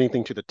wouldn't bring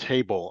anything to the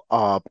table.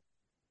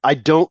 I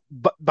don't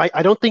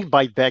think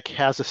Vivek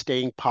has a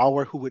staying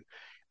power who would,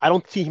 I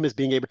don't see him as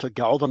being able to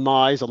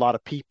galvanize a lot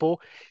of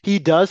people. He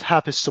does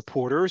have his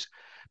supporters,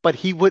 but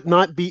he would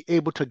not be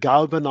able to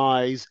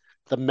galvanize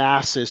the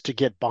masses to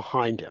get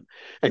behind him.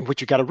 And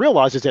what you got to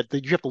realize is that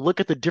you have to look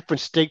at the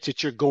different states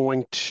that you're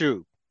going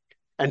to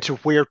and to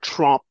where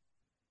Trump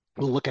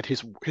will look at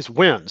his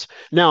wins.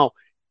 Now,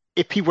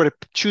 if he were to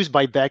choose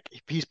Vivek,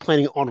 if he's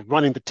planning on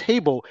running the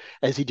table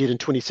as he did in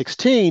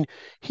 2016,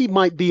 he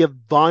might be a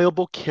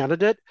viable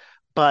candidate.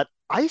 But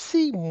I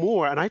see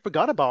more, and I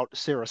forgot about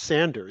Sarah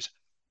Sanders.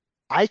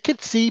 I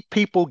could see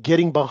people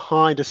getting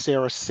behind a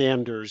Sarah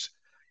Sanders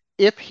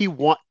if he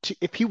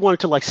wanted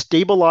to like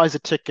stabilize a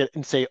ticket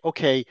and say,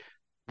 okay,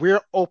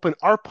 we're open,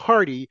 our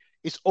party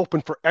is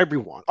open for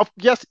everyone.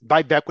 Yes,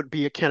 Vivek would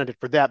be a candidate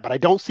for that, but I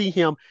don't see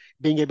him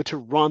being able to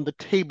run the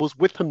tables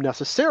with him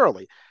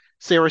necessarily.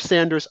 Sarah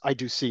Sanders, I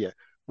do see it.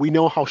 We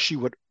know how she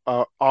would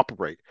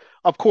operate.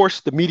 Of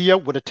course, the media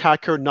would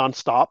attack her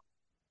nonstop,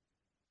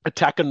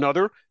 attack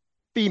another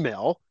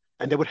female,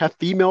 and they would have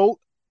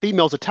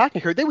females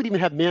attacking her. They would even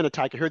have men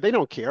attacking her. They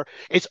don't care.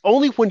 It's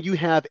only when you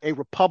have a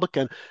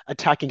Republican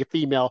attacking a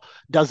female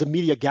does the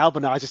media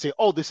galvanize and say,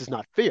 "Oh, this is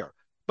not fair."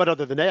 But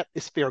other than that,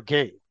 it's fair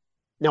game.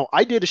 Now,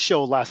 I did a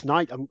show last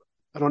night.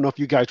 I don't know if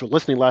you guys were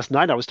listening last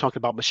night. I was talking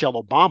about Michelle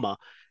Obama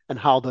and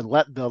how a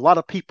lot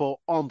of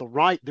people on the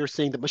right they're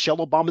saying that Michelle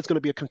Obama is going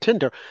to be a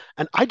contender,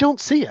 and I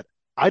don't see it.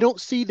 I don't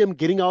see them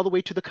getting all the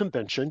way to the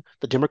convention,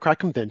 the Democrat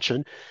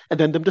convention, and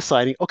then them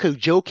deciding, okay,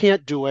 Joe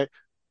can't do it,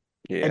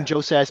 and Yeah.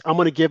 Joe says, I'm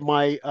going to give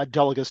my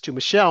delegates to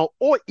Michelle,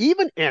 or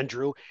even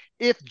Andrew,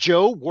 if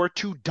Joe were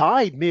to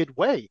die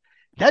midway.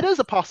 That is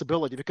a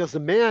possibility because the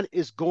man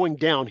is going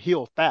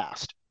downhill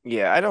fast.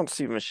 Yeah, I don't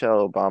see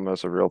Michelle Obama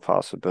as a real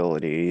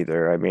possibility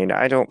either. I mean,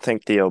 I don't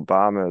think the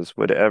Obamas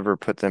would ever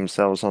put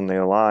themselves on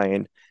the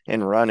line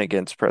and run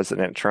against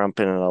President Trump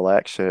in an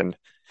election.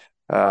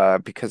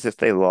 Because if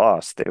they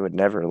lost, they would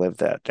never live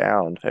that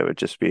down. It would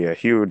just be a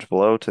huge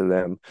blow to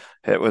them.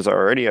 It was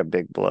already a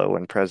big blow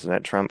when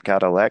President Trump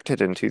got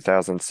elected in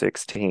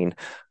 2016,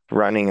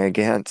 running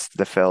against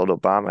the failed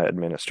Obama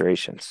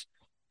administrations.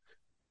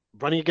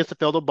 Running against the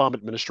failed Obama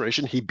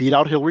administration, he beat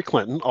out Hillary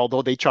Clinton,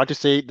 although they tried to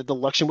say that the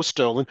election was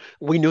stolen.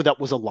 We knew that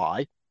was a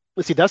lie.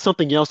 Let's see, that's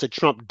something else that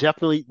Trump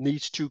definitely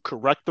needs to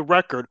correct the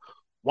record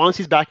once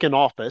he's back in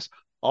office.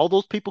 All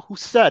those people who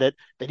said it,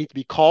 they need to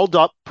be called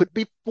up, put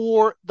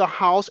before the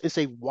House, and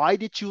say, why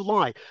did you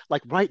lie?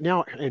 Like right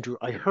now, Andrew,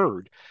 I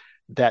heard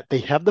that they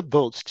have the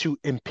votes to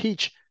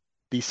impeach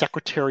the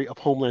Secretary of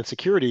Homeland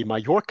Security,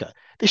 Mayorkas.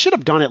 They should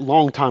have done it a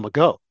long time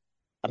ago.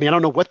 I mean, I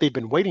don't know what they've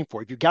been waiting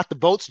for. If you got the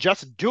votes,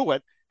 just do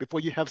it before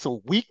you have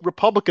some weak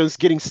Republicans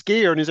getting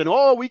scared and saying,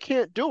 oh, we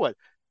can't do it.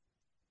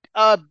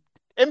 Uh,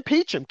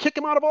 Impeach him, kick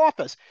him out of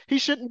office. He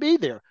shouldn't be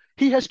there.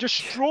 He has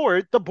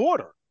destroyed the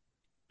border.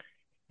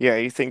 Yeah,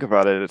 you think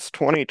about it, it's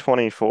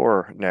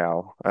 2024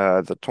 now.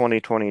 The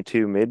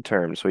 2022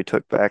 midterms, we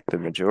took back the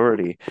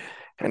majority.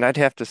 And I'd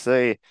have to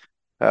say,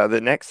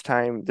 the next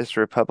time this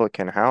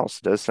Republican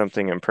House does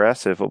something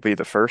impressive will be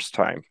the first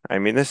time. I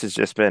mean, this has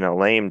just been a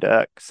lame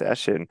duck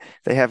session.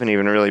 They haven't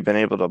even really been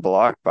able to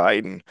block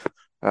Biden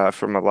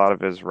from a lot of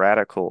his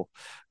radical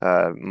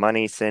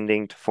money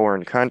sending to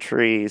foreign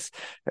countries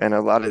and a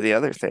lot of the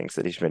other things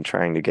that he's been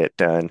trying to get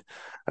done.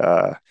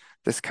 Uh,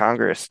 this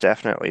Congress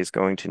definitely is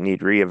going to need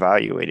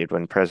reevaluated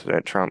when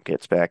President Trump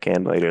gets back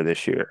in later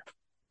this year.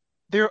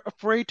 They're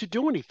afraid to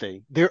do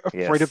anything. They're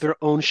afraid of Yes. their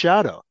own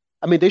shadow.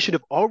 I mean, they should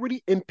have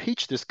already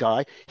impeached this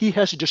guy. He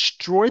has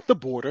destroyed the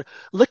border.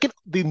 Look at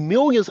the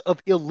millions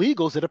of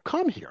illegals that have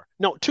come here.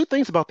 Now, two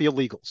things about the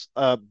illegals.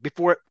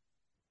 Before,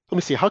 let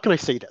me see, how can I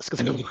say this? Because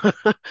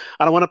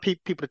I don't want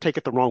people to take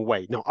it the wrong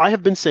way. Now, I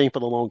have been saying for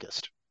the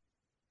longest,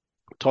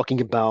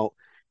 talking about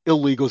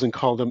illegals and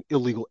call them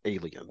illegal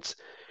aliens.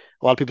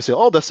 A lot of people say,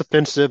 oh, that's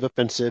offensive,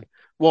 offensive.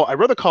 Well, I'd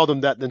rather call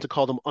them that than to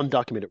call them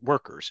undocumented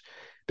workers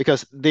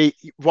because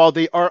while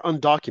they are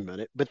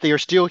undocumented, but they are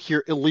still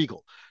here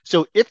illegal.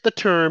 So if the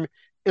term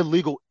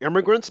illegal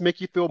immigrants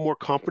make you feel more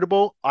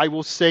comfortable, I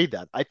will say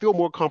that. I feel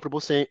more comfortable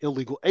saying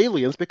illegal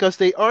aliens because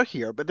they are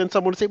here. But then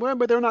someone will say, well,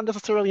 but they're not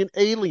necessarily an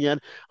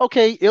alien.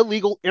 Okay,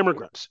 illegal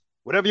immigrants,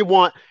 whatever you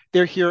want,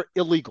 they're here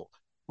illegal.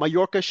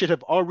 Mayorkas should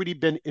have already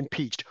been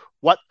impeached.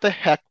 What the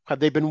heck have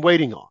they been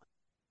waiting on?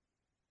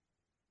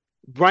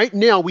 Right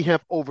now, we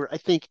have over, I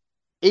think,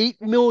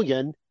 8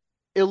 million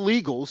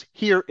illegals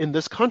here in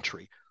this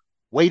country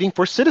waiting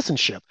for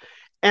citizenship.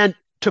 And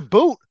to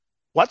boot,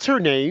 what's her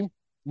name?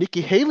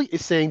 Nikki Haley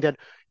is saying that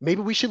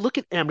maybe we should look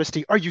at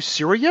amnesty. Are you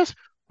serious?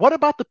 What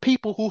about the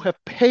people who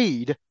have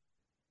paid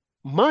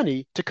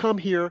money to come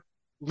here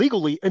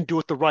legally and do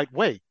it the right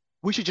way?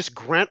 We should just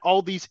grant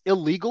all these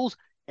illegals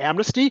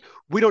amnesty.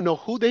 We don't know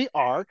who they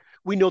are.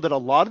 We know that a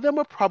lot of them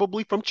are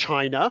probably from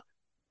China,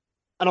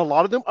 and a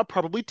lot of them are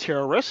probably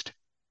terrorists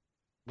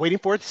waiting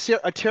for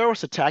a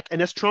terrorist attack.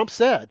 And as Trump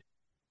said,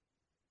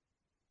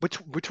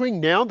 between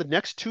now and the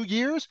next 2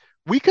 years,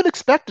 we could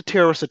expect a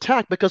terrorist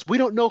attack because we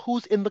don't know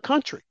who's in the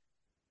country.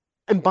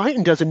 And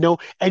Biden doesn't know.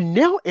 And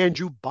now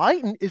Andrew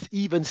Biden is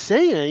even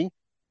saying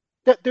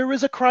that there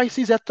is a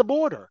crisis at the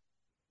border.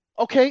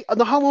 Okay,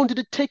 and how long did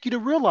it take you to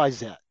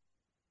realize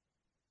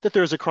that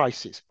there's a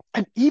crisis?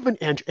 And even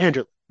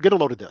Andrew, get a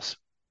load of this.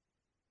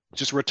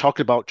 Just we're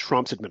talking about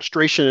Trump's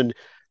administration,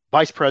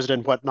 vice president,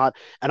 and whatnot,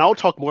 and I'll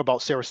talk more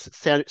about Sarah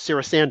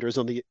Sanders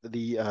on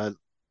the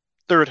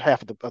third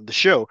half of the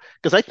show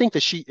because I think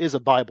that she is a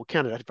viable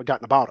candidate. I'd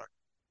forgotten about her.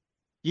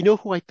 You know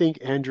who I think,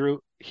 Andrew,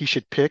 he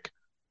should pick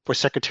for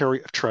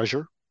Secretary of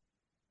Treasury?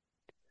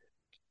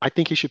 I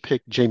think he should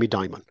pick Jamie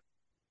Dimon.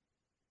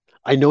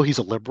 I know he's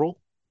a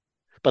liberal,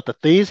 but the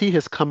things he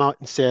has come out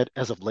and said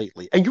as of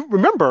lately, and you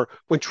remember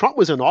when Trump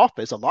was in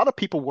office, a lot of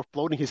people were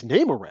floating his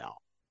name around.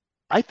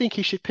 I think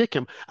he should pick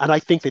him. And I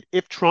think that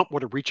if Trump were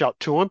to reach out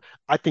to him,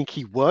 I think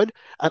he would.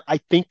 And I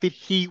think that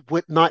he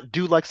would not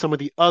do like some of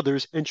the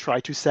others and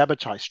try to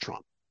sabotage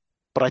Trump.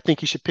 But I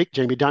think he should pick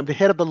Jamie Dimon, the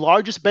head of the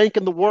largest bank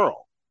in the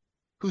world,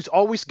 who's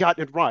always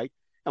gotten it right.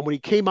 And when he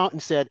came out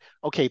and said,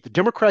 okay, the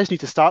Democrats need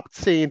to stop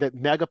saying that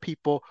MAGA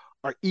people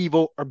are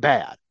evil or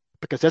bad,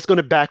 because that's going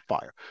to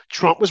backfire.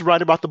 Trump was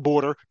right about the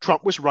border.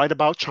 Trump was right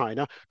about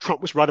China.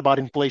 Trump was right about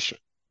inflation.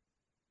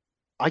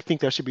 I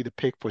think that should be the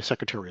pick for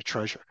Secretary of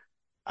Treasury.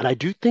 And I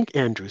do think,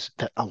 Andrews,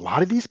 that a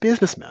lot of these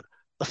businessmen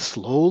are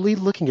slowly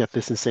looking at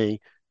this and saying,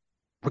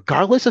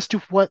 regardless as to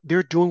what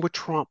they're doing with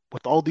Trump,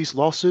 with all these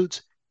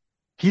lawsuits,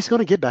 he's going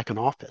to get back in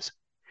office.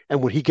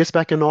 And when he gets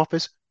back in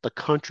office, the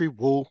country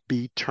will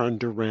be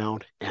turned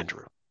around,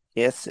 Andrew.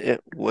 Yes,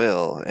 it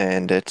will.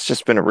 And it's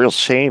just been a real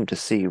shame to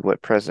see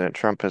what President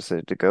Trump has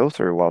had to go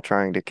through while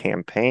trying to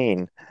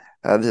campaign.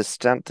 This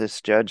stunt this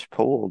judge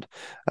pulled,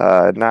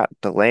 not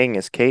delaying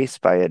his case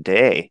by a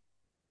day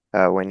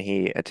when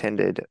he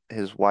attended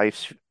his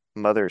wife's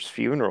mother's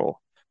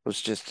funeral,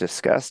 was just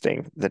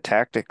disgusting. The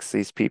tactics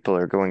these people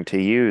are going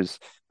to use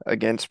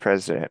against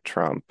President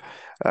Trump.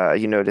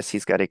 You notice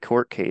he's got a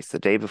court case the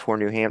day before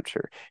New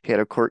Hampshire. He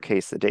had a court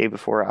case the day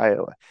before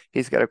Iowa.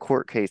 He's got a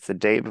court case the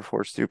day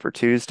before Super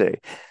Tuesday.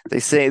 They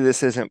say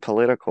this isn't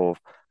political,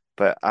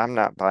 but I'm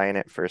not buying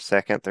it for a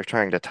second. They're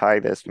trying to tie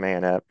this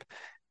man up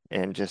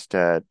and just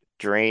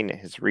drain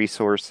his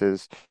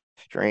resources,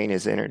 drain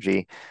his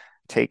energy,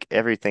 take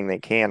everything they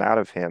can out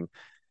of him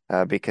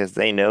because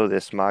they know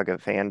this MAGA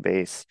fan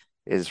base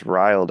is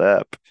riled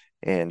up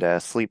and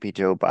Sleepy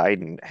Joe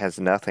Biden has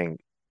nothing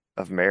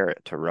of merit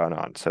to run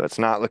on. So it's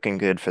not looking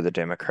good for the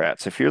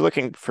Democrats. If you're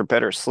looking for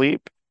better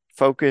sleep,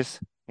 focus,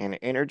 and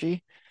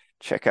energy,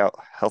 check out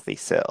Healthy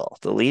Cell,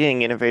 the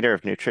leading innovator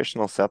of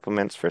nutritional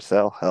supplements for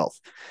cell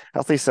health.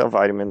 Healthy Cell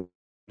vitamins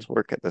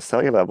work at the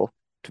cellular level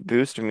to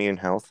boost immune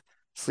health,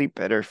 sleep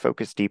better,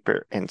 focus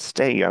deeper, and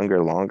stay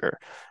younger longer.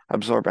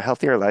 Absorb a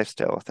healthier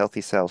lifestyle with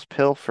Healthy Cell's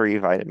pill-free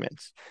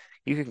vitamins.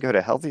 You can go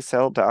to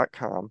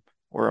healthycell.com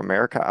or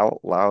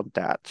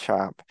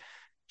americaoutloud.shop.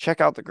 Check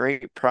out the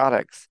great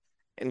products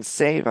and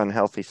save on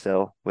Healthy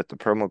Cell with the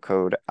promo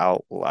code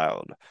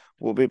OUTLOUD.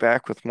 We'll be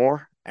back with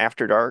more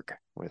After Dark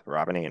with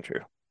Rob and Andrew.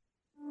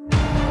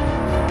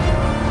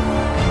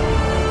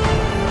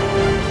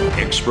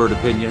 Expert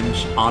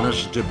opinions,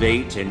 honest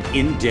debate, and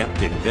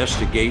in-depth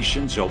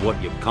investigations are what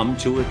you've come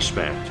to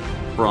expect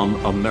from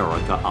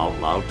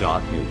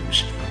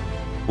AmericaOutloud.news.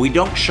 We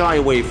don't shy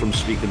away from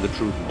speaking the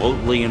truth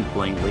boldly and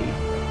plainly.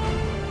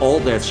 All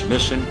that's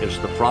missing is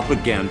the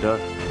propaganda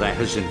that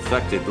has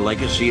infected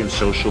legacy and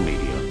social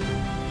media.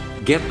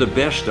 Get the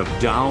best of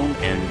down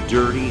and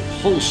dirty,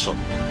 wholesome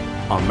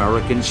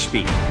American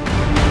speak.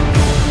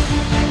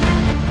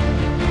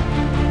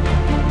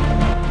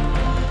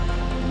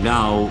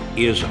 Now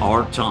is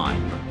our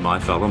time, my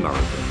fellow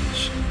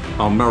Americans.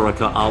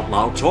 America Out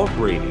Loud Talk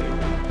Radio.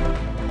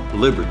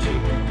 Liberty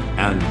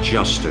and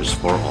justice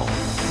for all.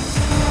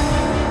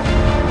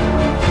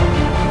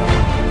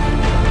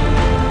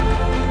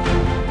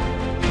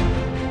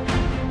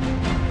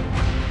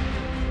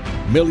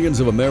 Millions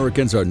of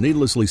Americans are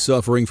needlessly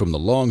suffering from the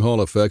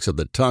long-haul effects of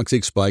the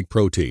toxic spike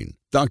protein.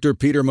 Dr.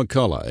 Peter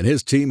McCullough and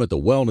his team at the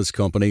Wellness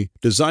Company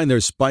designed their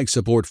spike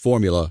support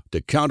formula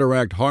to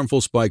counteract harmful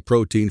spike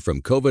protein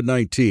from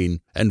COVID-19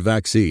 and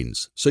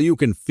vaccines so you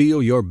can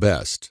feel your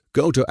best.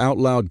 Go to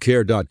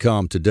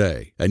OutLoudCare.com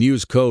today and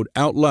use code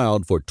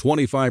OUTLOUD for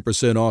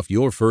 25% off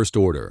your first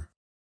order.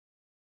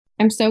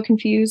 I'm so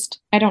confused.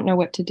 I don't know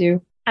what to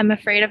do. I'm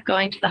afraid of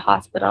going to the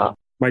hospital.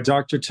 My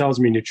doctor tells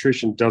me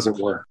nutrition doesn't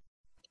work.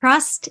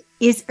 Trust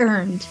is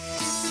earned.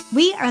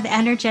 We are the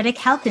Energetic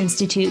Health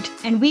Institute,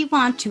 and we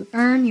want to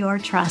earn your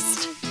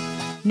trust.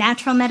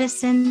 Natural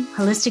medicine,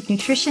 holistic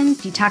nutrition,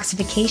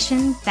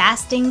 detoxification,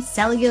 fasting,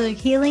 cellular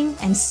healing,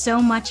 and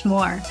so much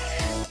more.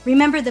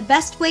 Remember, the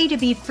best way to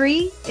be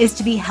free is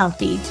to be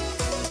healthy.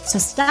 So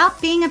stop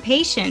being a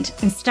patient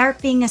and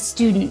start being a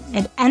student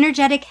at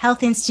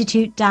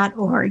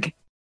energetichealthinstitute.org.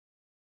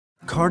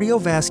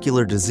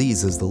 Cardiovascular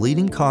disease is the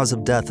leading cause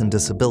of death and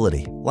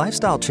disability.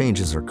 Lifestyle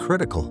changes are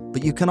critical,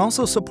 but you can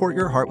also support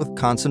your heart with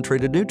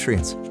concentrated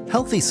nutrients.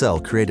 Healthy Cell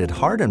created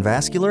Heart and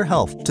Vascular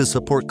Health to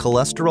support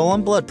cholesterol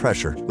and blood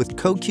pressure with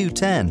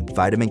CoQ10,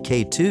 vitamin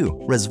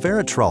K2,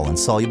 resveratrol, and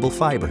soluble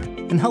fiber.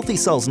 And Healthy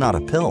Cell's not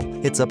a pill.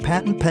 It's a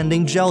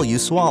patent-pending gel you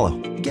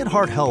swallow. Get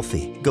heart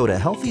healthy. Go to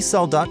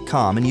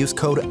healthycell.com and use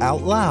code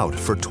OUTLOUD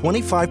for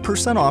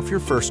 25% off your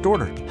first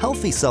order.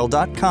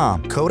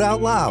 Healthycell.com, code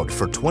OUTLOUD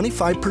for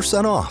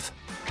 25% off.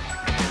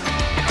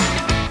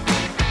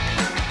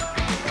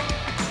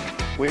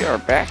 We are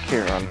back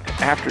here on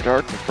After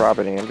Dark with Rob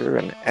and Andrew,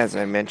 and as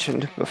I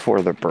mentioned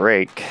before the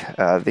break,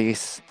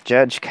 these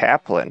Judge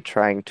Kaplan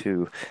trying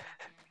to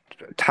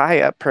tie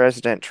up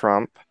President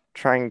Trump,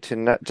 did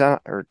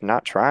not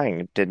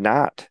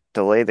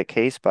delay the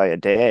case by a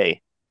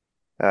day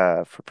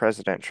for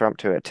President Trump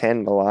to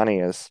attend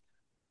Melania's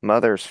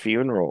mother's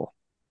funeral.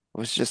 It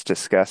was just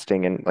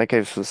disgusting. And like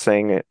I was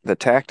saying, the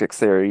tactics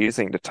they're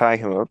using to tie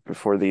him up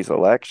before these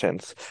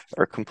elections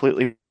are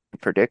completely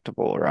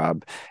predictable,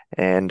 Rob.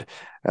 And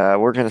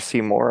we're going to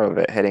see more of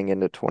it heading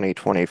into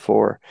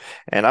 2024.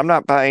 And I'm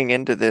not buying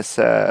into this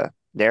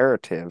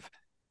narrative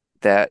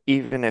that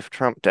even if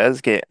Trump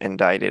does get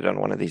indicted on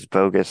one of these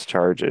bogus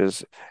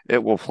charges,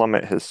 it will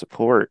plummet his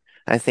support.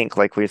 I think,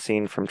 like we've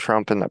seen from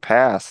Trump in the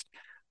past,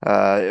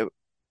 it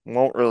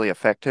won't really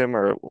affect him,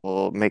 or it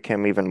will make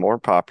him even more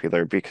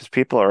popular because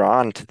people are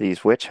on to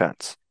these witch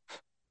hunts.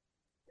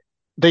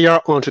 They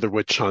are onto the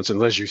witch hunts,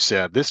 and as you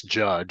said, this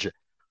judge,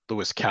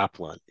 Lewis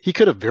Kaplan, he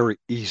could have very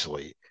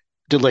easily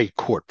delayed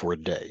court for a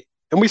day.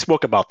 And we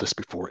spoke about this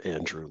before,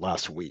 Andrew,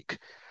 last week.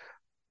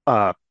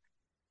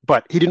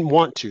 But he didn't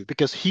want to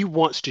because he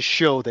wants to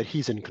show that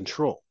he's in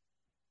control.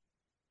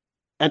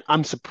 And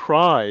I'm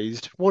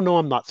surprised. Well, no,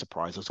 I'm not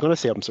surprised. I was going to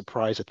say I'm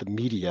surprised that the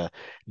media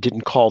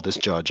didn't call this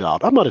judge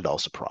out. I'm not at all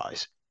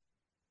surprised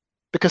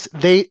because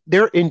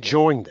they're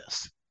enjoying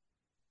this.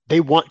 They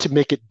want to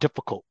make it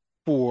difficult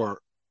for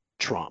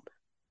Trump.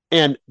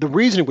 And the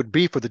reason would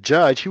be for the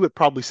judge, he would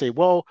probably say,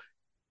 well,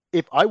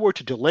 if I were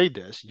to delay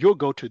this, you'll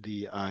go to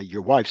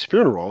your wife's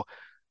funeral,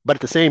 but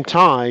at the same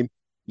time,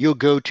 you'll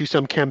go to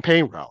some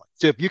campaign rally.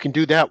 So if you can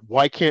do that,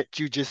 why can't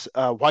you just,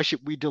 why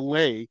should we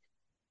delay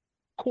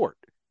court?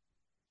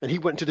 And he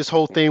went into this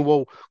whole thing,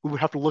 well, we would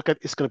have to look at,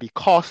 it's going to be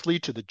costly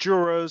to the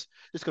jurors.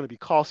 It's going to be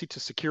costly to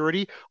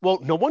security. Well,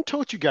 no one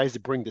told you guys to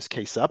bring this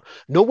case up.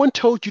 No one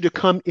told you to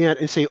come in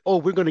and say, oh,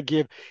 we're going to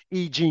give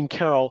E. Jean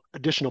Carroll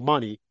additional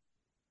money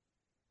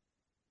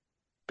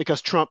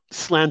because Trump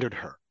slandered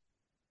her.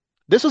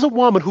 This is a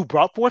woman who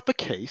brought forth the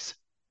case,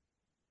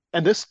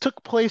 and this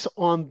took place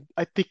on,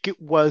 I think it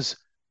was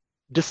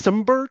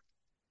December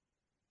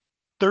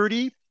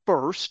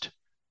 31st,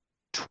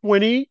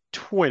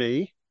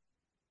 2020.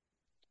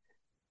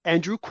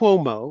 Andrew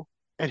Cuomo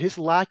and his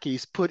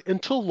lackeys put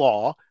into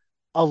law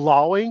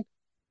allowing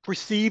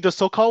perceived or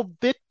so-called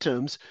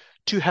victims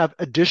to have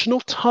additional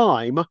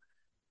time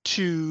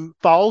to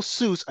file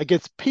suits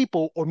against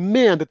people or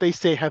men that they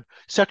say have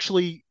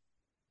sexually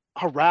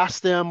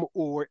harassed them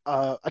or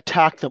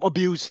attacked them,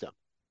 abused them.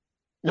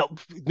 Now,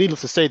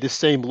 needless to say, this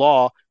same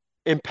law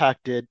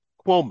impacted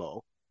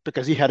Cuomo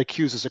because he had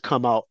accusers that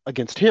come out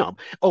against him.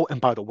 Oh,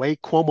 and by the way,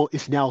 Cuomo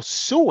is now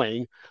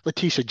suing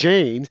Letitia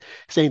James,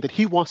 saying that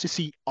he wants to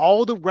see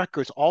all the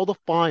records, all the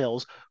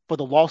files for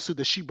the lawsuit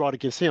that she brought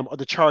against him or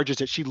the charges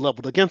that she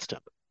leveled against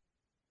him.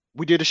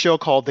 We did a show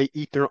called They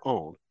Eat Their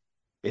Own.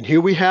 And here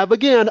we have,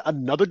 again,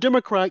 another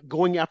Democrat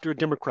going after a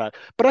Democrat.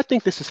 But I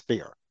think this is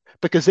fair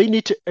because they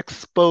need to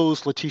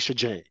expose Letitia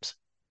James.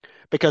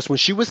 Because when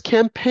she was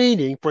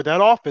campaigning for that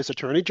office,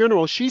 Attorney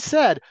General, she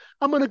said,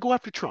 I'm going to go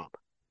after Trump.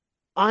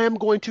 I am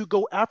going to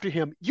go after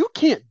him. You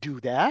can't do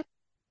that.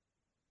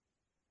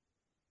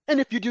 And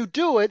if you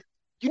do it,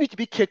 you need to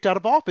be kicked out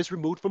of office,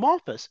 removed from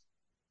office.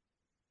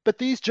 But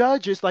these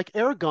judges like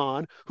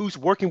Aragon, who's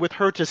working with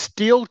her to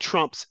steal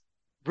Trump's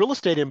real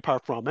estate empire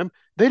from him,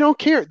 they don't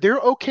care. They're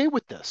okay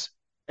with this.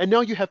 And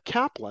now you have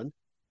Kaplan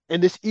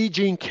and this E.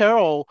 Jean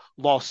Carroll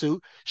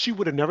lawsuit. She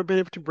would have never been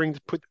able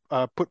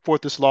to put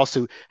forth this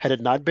lawsuit had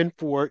it not been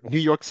for New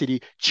York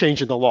City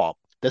changing the law.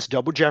 That's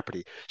double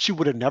jeopardy. She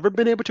would have never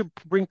been able to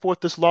bring forth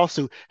this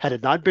lawsuit had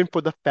it not been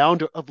for the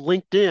founder of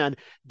LinkedIn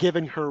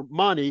giving her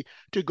money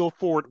to go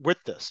forward with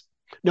this.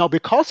 Now,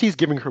 because he's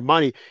giving her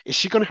money, is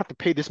she going to have to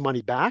pay this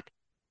money back?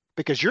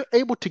 Because you're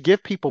able to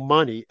give people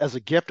money as a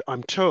gift,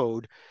 I'm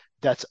told,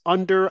 that's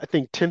under, I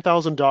think,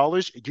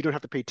 $10,000. You don't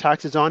have to pay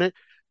taxes on it.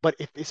 But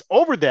if it's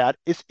over that,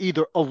 it's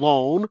either a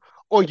loan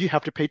or you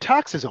have to pay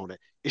taxes on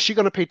it. Is she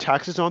going to pay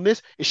taxes on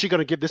this? Is she going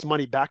to give this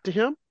money back to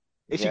him?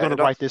 Is she going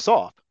to write this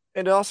off?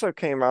 It also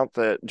came out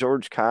that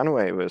George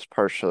Conway was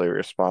partially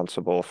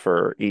responsible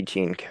for E.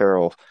 Jean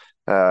Carroll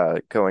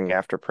going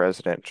after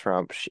President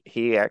Trump.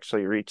 He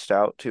actually reached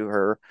out to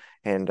her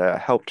and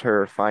helped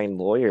her find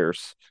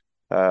lawyers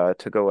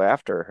to go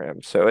after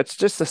him. So it's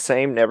just the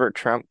same Never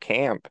Trump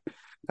camp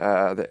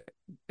that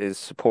is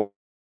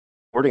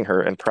supporting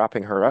her and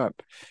propping her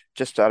up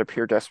just out of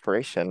pure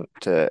desperation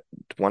to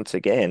once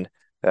again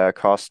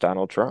cost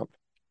Donald Trump.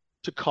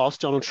 To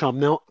cost Donald Trump.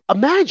 Now,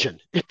 imagine,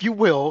 if you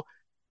will,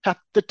 had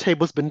the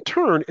tables been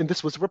turned and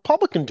this was a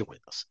Republican doing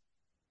this.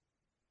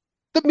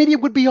 The media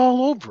would be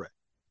all over it.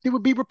 They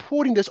would be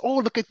reporting this. Oh,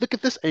 look at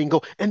this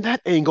angle and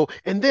that angle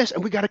and this,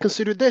 and we got to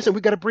consider this, and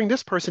we got to bring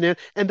this person in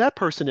and that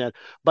person in.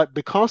 But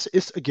because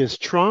it's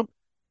against Trump,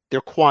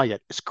 they're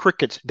quiet. It's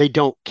crickets. They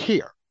don't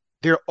care.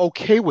 They're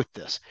okay with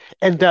this.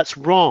 And that's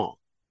wrong.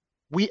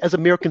 We as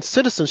American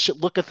citizens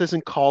should look at this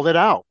and call it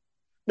out.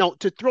 Now,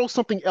 to throw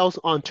something else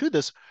onto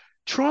this,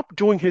 Trump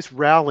doing his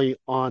rally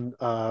on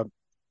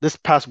this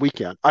past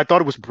weekend, I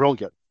thought it was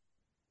brilliant.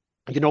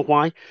 You know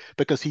why?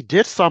 Because he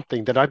did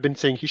something that I've been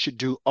saying he should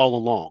do all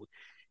along.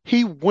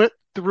 He went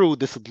through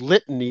this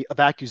litany of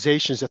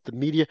accusations that the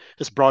media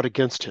has brought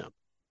against him.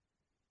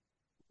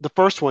 The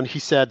first one, he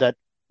said that,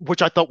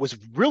 which I thought was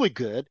really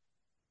good.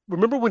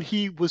 Remember when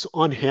he was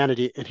on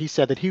Hannity and he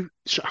said that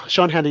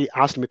Sean Hannity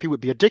asked him if he would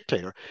be a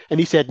dictator, and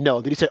he said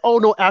no. Then he said, "Oh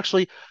no,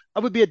 actually,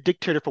 I would be a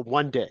dictator for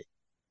one day."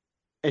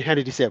 And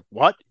Hannity said,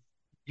 "What?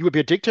 You would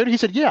be a dictator?" He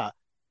said, "Yeah,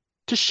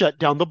 to shut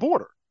down the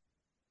border."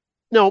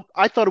 Now,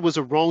 I thought it was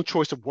a wrong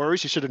choice of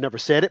words. He should have never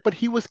said it, but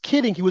he was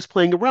kidding. He was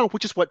playing around,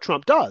 which is what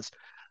Trump does.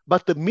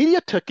 But the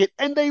media took it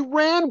and they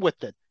ran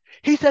with it.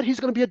 He said he's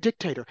going to be a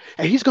dictator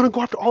and he's going to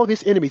go after all of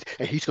his enemies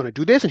and he's going to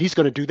do this and he's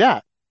going to do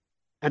that.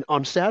 And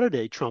on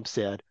Saturday, Trump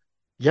said,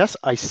 "Yes,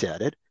 I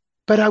said it,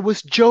 but I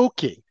was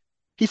joking."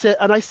 He said,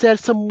 and I said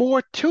some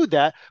more to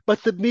that,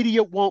 but the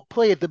media won't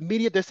play it. The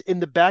media that's in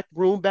the back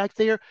room back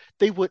there,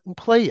 they wouldn't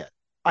play it.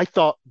 I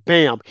thought,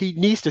 bam, he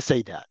needs to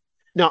say that.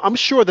 Now, I'm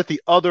sure that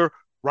the other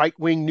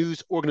right-wing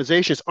news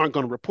organizations aren't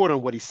going to report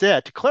on what he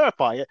said to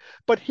clarify it,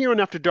 but here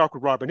on After Dark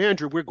with Rob and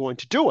Andrew, we're going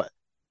to do it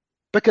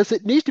because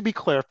it needs to be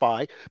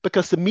clarified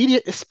because the media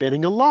is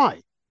spinning a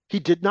lie. He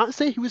did not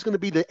say he was going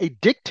to be a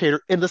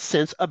dictator in the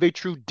sense of a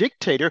true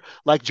dictator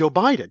like Joe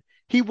Biden.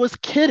 He was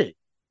kidding.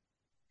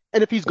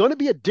 And if he's going to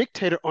be a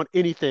dictator on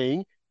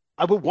anything,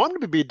 I would want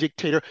him to be a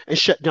dictator and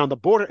shut down the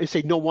border and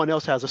say no one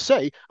else has a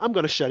say. I'm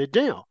going to shut it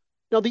down.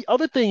 Now, the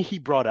other thing he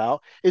brought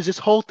out is this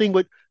whole thing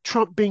with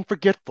Trump being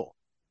forgetful.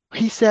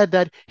 He said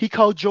that he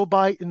called Joe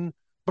Biden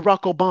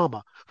Barack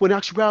Obama, when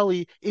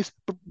actually it's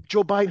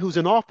Joe Biden who's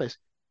in office.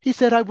 He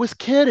said, I was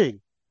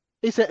kidding.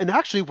 He said, and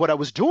actually what I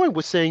was doing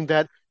was saying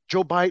that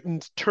Joe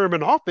Biden's term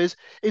in office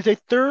is a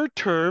third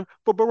term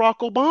for Barack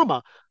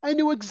Obama. I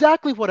knew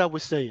exactly what I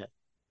was saying.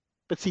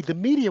 But see, the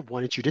media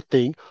wanted you to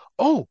think,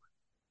 oh,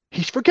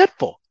 he's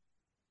forgetful.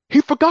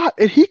 He forgot,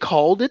 and he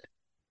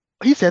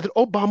said that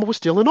Obama was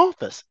still in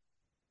office.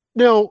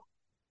 Now,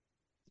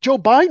 Joe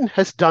Biden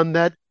has done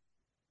that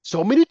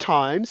so many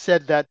times,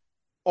 said that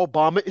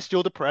Obama is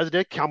still the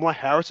president, Kamala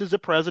Harris is the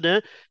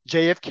president,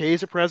 JFK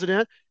is the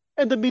president,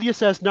 and the media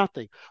says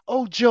nothing.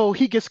 Oh, Joe,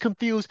 he gets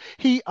confused.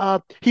 He's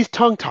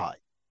tongue-tied.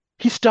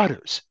 He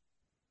stutters.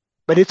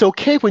 But it's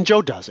okay when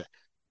Joe does it.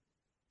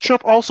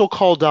 Trump also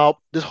called out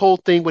this whole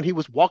thing when he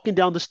was walking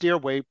down the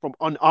stairway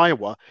on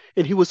Iowa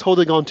and he was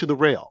holding on to the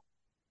rail.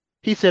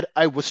 He said,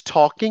 I was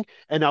talking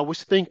and I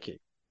was thinking.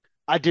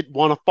 I didn't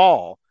want to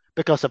fall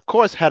because, of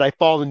course, had I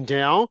fallen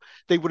down,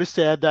 they would have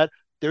said that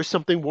there's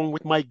something wrong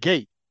with my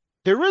gait.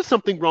 There is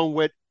something wrong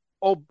with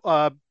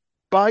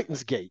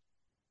Biden's gait,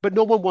 but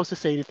no one wants to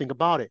say anything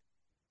about it.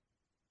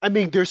 I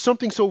mean, there's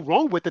something so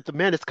wrong with it. The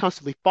man is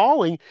constantly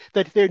falling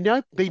that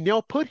they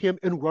now put him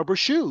in rubber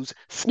shoes,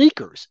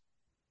 sneakers.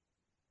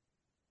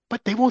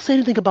 But they won't say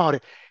anything about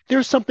it.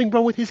 There's something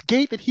wrong with his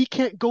gate that he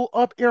can't go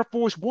up Air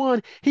Force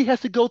One. He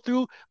has to go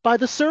through by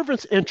the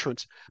servants'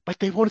 entrance. But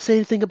they won't say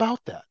anything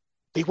about that.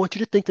 They want you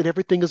to think that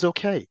everything is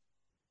okay.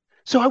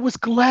 So I was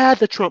glad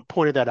that Trump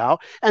pointed that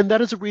out. And that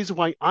is the reason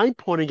why I'm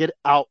pointing it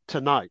out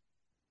tonight.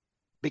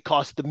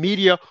 Because the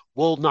media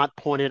will not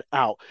point it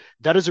out.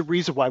 That is the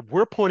reason why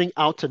we're pointing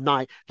out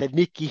tonight that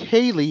Nikki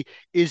Haley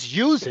is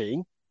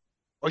using,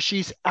 or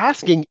she's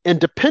asking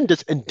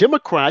independents and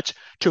Democrats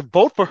to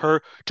vote for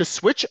her, to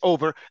switch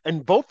over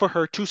and vote for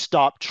her to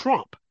stop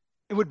Trump.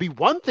 It would be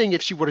one thing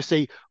if she were to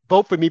say,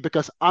 vote for me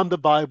because I'm the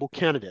viable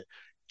candidate.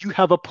 You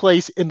have a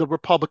place in the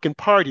Republican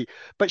Party,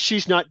 but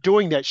she's not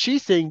doing that.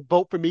 She's saying,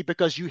 vote for me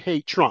because you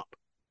hate Trump.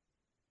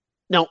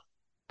 Now,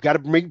 got to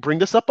bring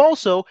this up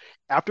also.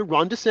 After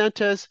Ron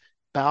DeSantis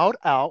bowed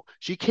out,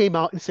 she came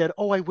out and said,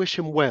 oh, I wish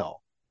him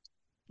well.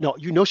 No,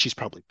 you know she's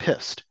probably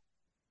pissed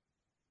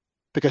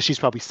because she's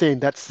probably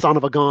saying, that son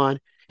of a gun,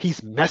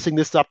 he's messing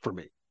this up for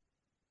me.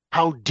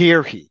 How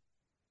dare he?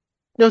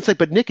 No, it's like,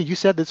 but Nikki, you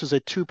said this was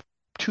a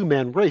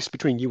two-man race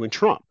between you and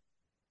Trump,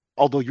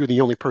 although you're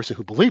the only person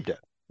who believed it.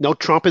 No,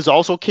 Trump has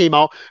also came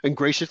out and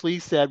graciously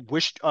said,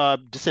 wished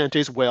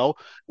DeSantis well,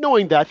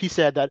 knowing that he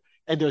said that,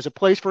 and there's a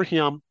place for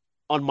him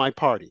on my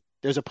party.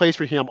 There's a place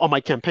for him on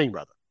my campaign,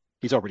 rather.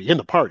 He's already in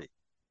the party.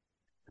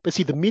 But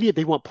see, the media,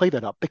 they won't play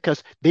that up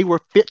because they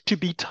were fit to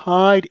be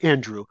tied,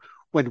 Andrew,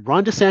 when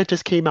Ron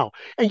DeSantis came out.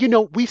 And, you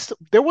know,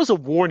 there was a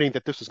warning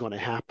that this was going to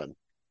happen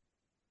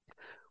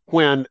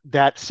when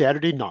that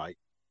Saturday night,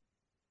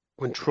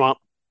 when Trump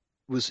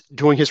was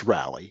doing his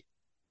rally,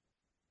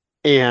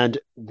 and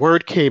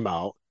word came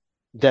out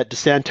that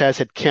DeSantis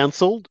had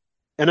canceled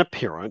an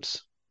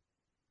appearance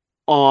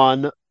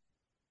on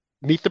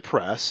Meet the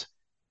Press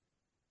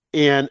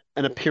and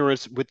an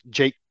appearance with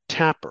Jake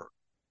Tapper.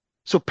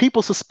 So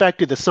people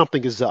suspected that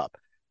something is up.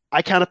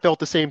 I kind of felt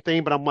the same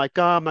thing, but I'm like,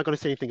 I'm not going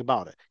to say anything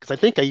about it. Because I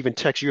think I even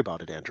text you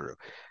about it, Andrew.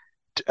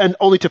 And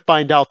only to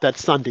find out that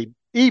Sunday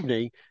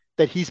evening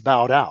that he's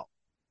bowed out.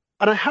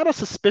 And I had a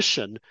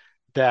suspicion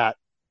that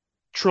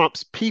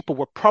Trump's people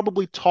were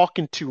probably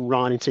talking to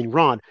Ron and saying,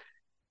 Ron,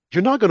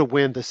 you're not going to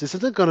win this. This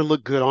isn't going to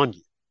look good on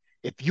you.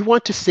 If you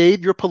want to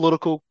save your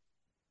political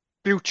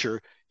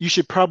future, you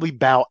should probably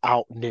bow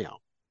out now.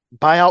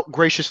 Bow out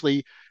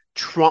graciously.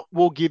 Trump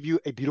will give you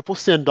a beautiful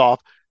send off.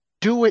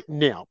 Do it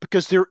now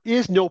because there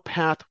is no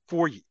path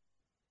for you.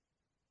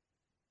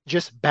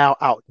 Just bow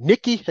out.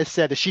 Nikki has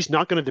said that she's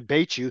not going to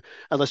debate you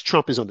unless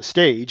Trump is on the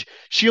stage.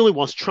 She only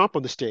wants Trump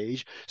on the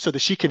stage so that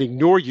she can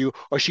ignore you,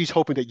 or she's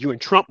hoping that you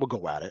and Trump will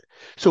go at it.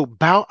 So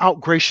bow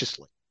out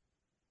graciously.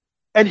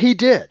 And he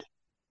did.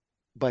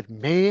 But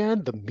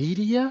man, the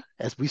media,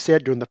 as we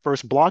said during the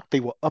first block, they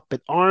were up in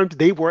arms.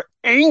 They were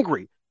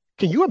angry.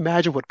 Can you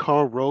imagine what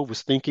Karl Rove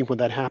was thinking when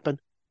that happened?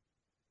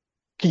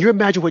 Can you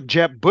imagine what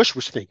Jeb Bush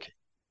was thinking?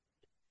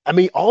 I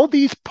mean, all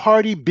these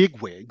party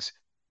bigwigs,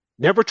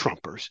 never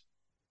Trumpers,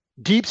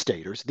 deep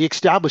staters, the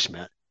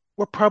establishment,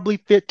 were probably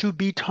fit to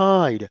be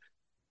tied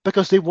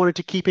because they wanted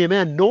to keep him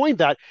in, knowing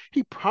that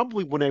he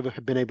probably wouldn't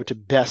have been able to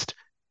best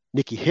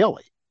Nikki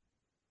Haley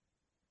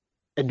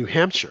in New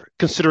Hampshire,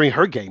 considering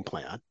her game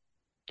plan.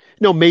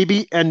 No,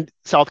 maybe in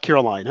South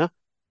Carolina,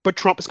 but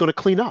Trump is going to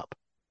clean up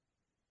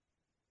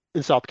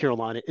in South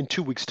Carolina in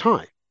 2 weeks'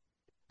 time.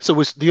 So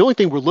it's the only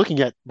thing we're looking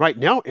at right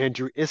now,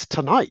 Andrew, is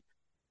tonight.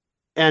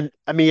 And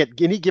I mean,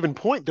 at any given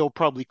point, they'll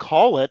probably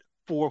call it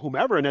for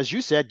whomever. And as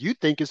you said, you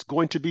think it's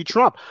going to be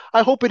Trump.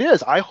 I hope it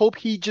is. I hope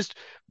he just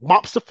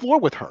mops the floor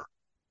with her.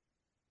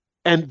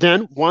 And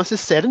then once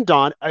it's said and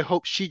done, I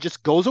hope she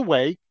just goes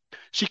away.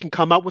 She can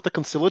come out with a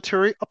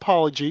conciliatory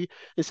apology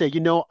and say,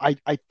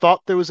 I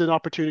thought there was an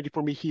opportunity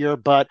for me here,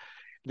 but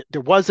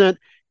there wasn't.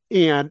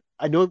 And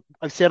I know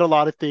I've said a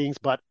lot of things,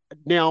 but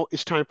now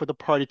it's time for the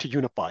party to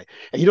unify.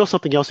 And you know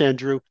something else,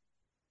 Andrew?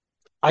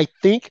 I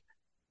think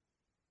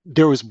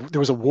there was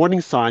a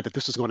warning sign that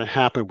this was going to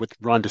happen with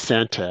Ron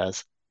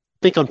DeSantis. I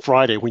think on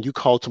Friday when you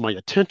called to my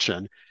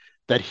attention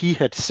that he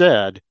had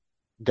said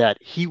that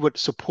he would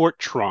support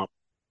Trump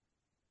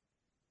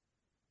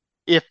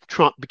if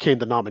Trump became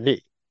the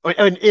nominee.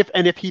 And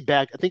if he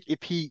backed, I think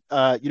if he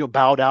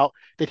bowed out,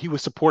 that he would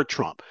support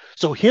Trump.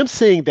 So him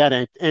saying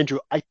that, Andrew,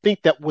 I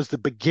think that was the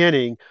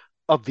beginning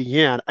of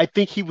the end. I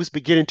think he was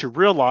beginning to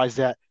realize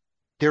that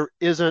there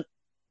isn't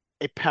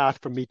a path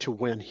for me to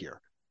win here.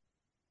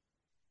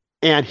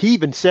 And he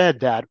even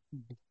said that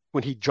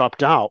when he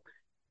dropped out,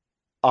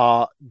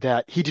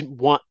 that he didn't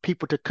want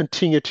people to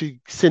continue to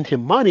send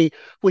him money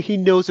when he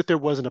knows that there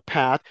wasn't a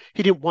path.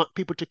 He didn't want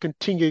people to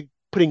continue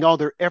putting all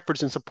their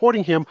efforts in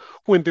supporting him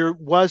when there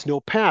was no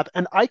path.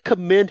 And I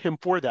commend him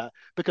for that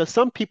because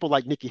some people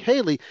like Nikki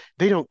Haley,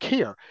 they don't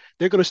care.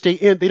 They're going to stay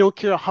in. They don't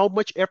care how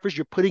much effort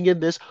you're putting in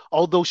this,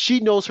 although she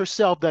knows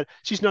herself that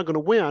she's not going to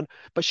win,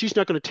 but she's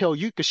not going to tell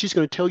you because she's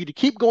going to tell you to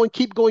keep going,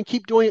 keep going,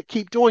 keep doing it,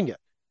 keep doing it.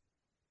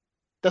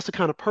 That's the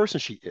kind of person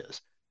she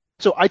is.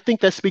 So I think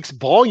that speaks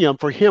volume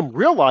for him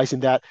realizing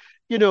that,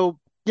 you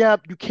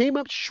came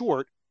up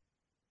short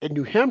in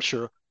New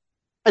Hampshire.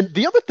 And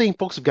the other thing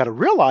folks have got to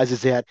realize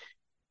is that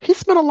he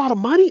spent a lot of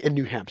money in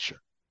New Hampshire.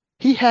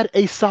 He had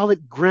a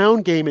solid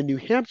ground game in New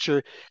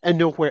Hampshire and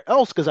nowhere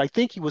else because I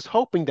think he was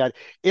hoping that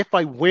if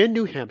I win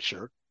New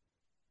Hampshire,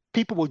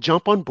 people will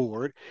jump on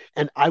board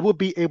and I will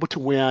be able to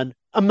win.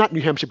 I'm not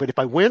New Hampshire, but if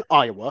I win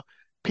Iowa,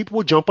 people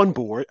will jump on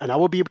board and I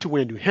will be able to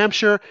win New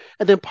Hampshire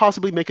and then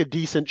possibly make a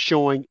decent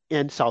showing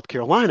in South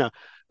Carolina.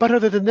 But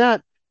other than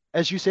that,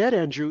 as you said,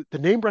 Andrew, the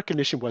name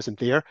recognition wasn't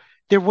there.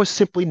 There was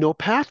simply no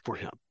path for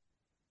him.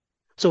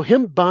 So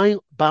him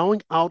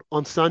bowing out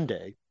on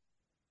Sunday,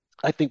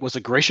 I think was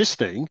a gracious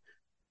thing,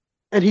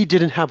 and he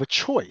didn't have a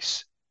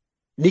choice.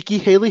 Nikki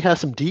Haley has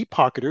some deep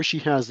pocketers. She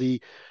has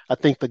the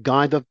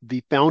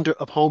founder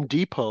of Home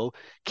Depot,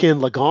 Ken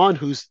Ligon,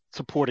 who's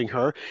supporting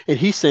her, and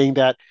he's saying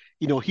that,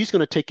 he's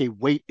going to take a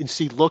wait and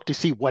see look to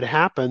see what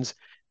happens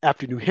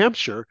after New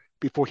Hampshire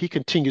before he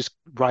continues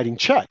writing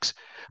checks.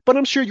 But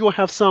I'm sure you'll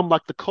have some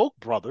like the Koch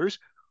brothers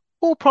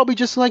who will probably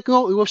just like,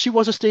 oh, well, if she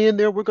wants to stay in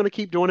there, we're going to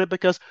keep doing it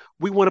because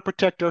we want to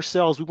protect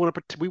ourselves. We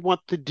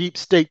want the deep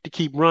state to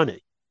keep running,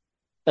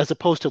 as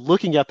opposed to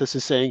looking at this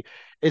and saying,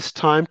 it's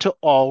time to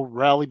all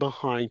rally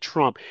behind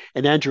Trump.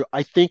 And Andrew,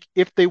 I think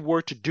if they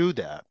were to do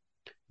that,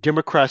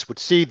 Democrats would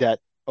see that,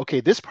 okay,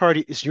 this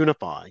party is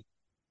unifying.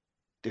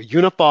 They're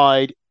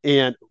unified,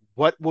 and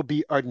what will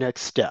be our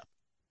next step?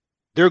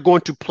 They're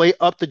going to play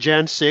up the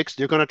Jan 6.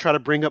 They're going to try to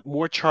bring up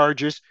more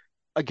charges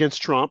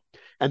against Trump.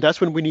 And that's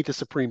when we need the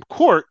Supreme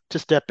Court to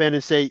step in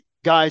and say,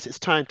 guys, it's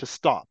time to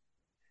stop.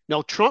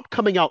 Now, Trump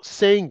coming out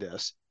saying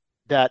this,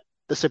 that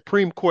the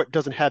Supreme Court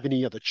doesn't have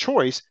any other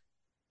choice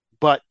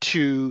but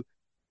to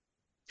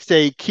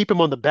say, keep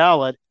him on the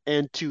ballot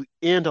and to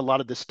end a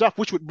lot of this stuff,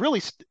 which would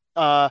really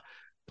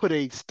put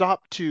a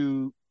stop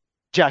to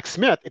Jack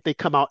Smith if they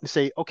come out and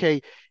say,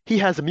 okay, he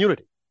has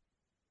immunity.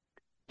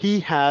 He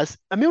has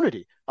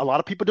immunity. A lot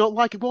of people don't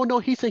like it. Well, no,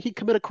 he's saying he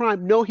committed a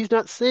crime. No, he's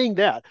not saying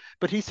that.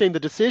 But he's saying the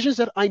decisions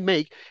that I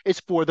make is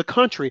for the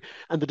country.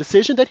 And the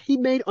decision that he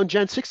made on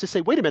Jan 6 to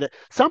say, wait a minute,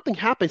 something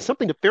happened,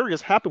 something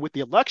nefarious happened with the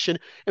election,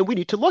 and we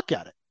need to look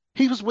at it.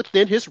 He was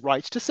within his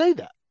rights to say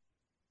that.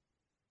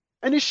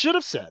 And he should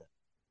have said it.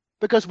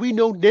 because we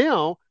know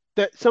now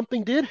that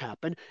something did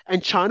happen,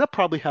 and China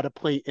probably had a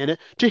play in it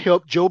to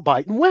help Joe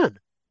Biden win.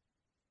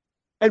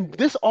 And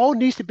this all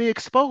needs to be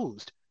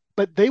exposed.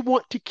 But they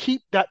want to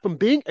keep that from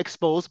being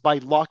exposed by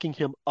locking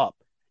him up.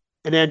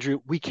 And Andrew,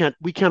 we can't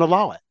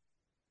allow it.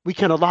 We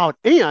can't allow it.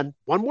 And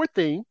one more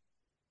thing,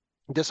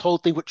 this whole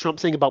thing with Trump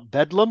saying about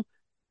bedlam,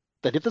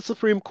 that if the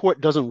Supreme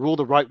Court doesn't rule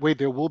the right way,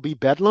 there will be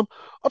bedlam.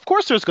 Of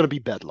course there's going to be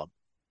bedlam.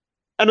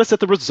 And it's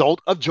at the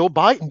result of Joe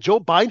Biden. Joe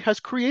Biden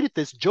has created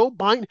this. Joe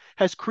Biden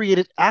has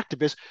created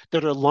activists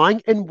that are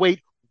lying in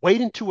wait,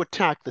 waiting to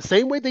attack the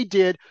same way they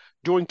did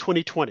during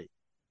 2020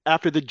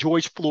 after the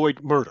George Floyd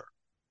murder.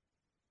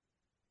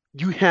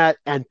 You had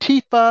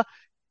Antifa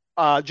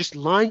just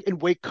lying in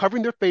wait,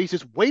 covering their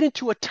faces, waiting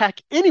to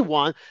attack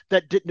anyone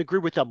that didn't agree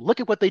with them.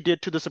 Look at what they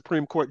did to the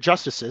Supreme Court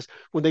justices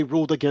when they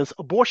ruled against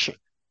abortion.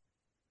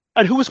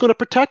 And who was going to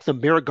protect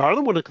them? Merrick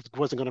Garland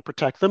wasn't going to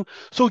protect them.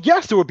 So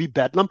yes, there would be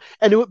bedlam,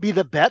 and it would be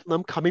the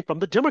bedlam coming from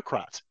the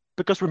Democrats.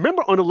 Because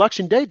remember, on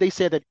Election Day, they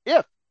said that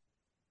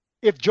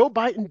if Joe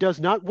Biden does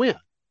not win,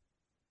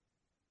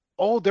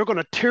 they're going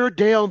to tear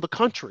down the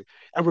country.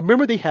 And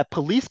remember, they had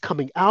police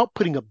coming out,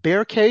 putting up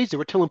barricades. They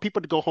were telling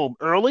people to go home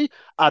early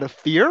out of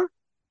fear.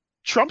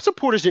 Trump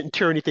supporters didn't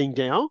tear anything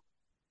down.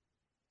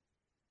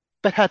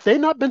 But had they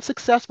not been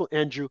successful,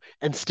 Andrew,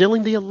 in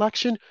stealing the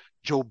election,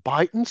 Joe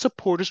Biden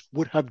supporters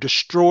would have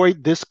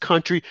destroyed this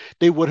country.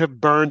 They would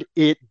have burned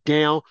it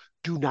down.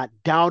 Do not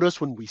doubt us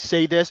when we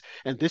say this.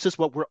 And this is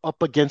what we're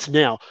up against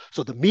now.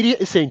 So the media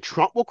is saying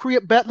Trump will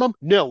create bedlam.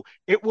 No,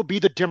 it will be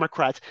the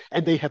Democrats.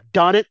 And they have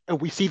done it. And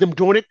we see them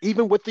doing it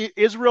even with the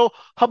Israel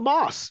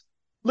Hamas.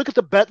 Look at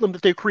the bedlam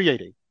that they're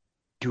creating.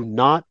 Do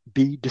not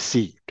be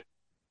deceived.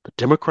 The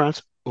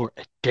Democrats are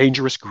a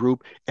dangerous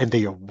group, and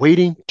they are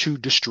waiting to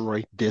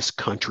destroy this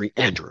country,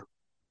 Andrew.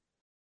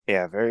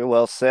 Yeah, very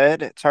well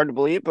said. It's hard to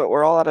believe, but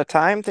we're all out of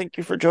time. Thank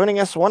you for joining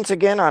us once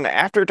again on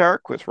After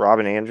Dark with Rob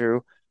and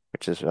Andrew,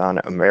 which is on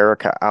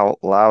America Out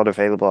Loud,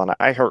 available on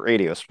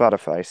iHeartRadio,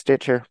 Spotify,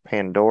 Stitcher,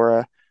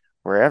 Pandora,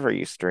 wherever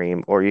you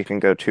stream, or you can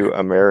go to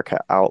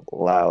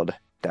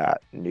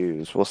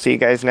americaoutloud.news. We'll see you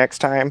guys next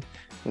time.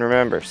 And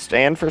remember,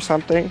 stand for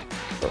something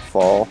or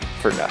fall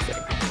for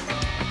nothing.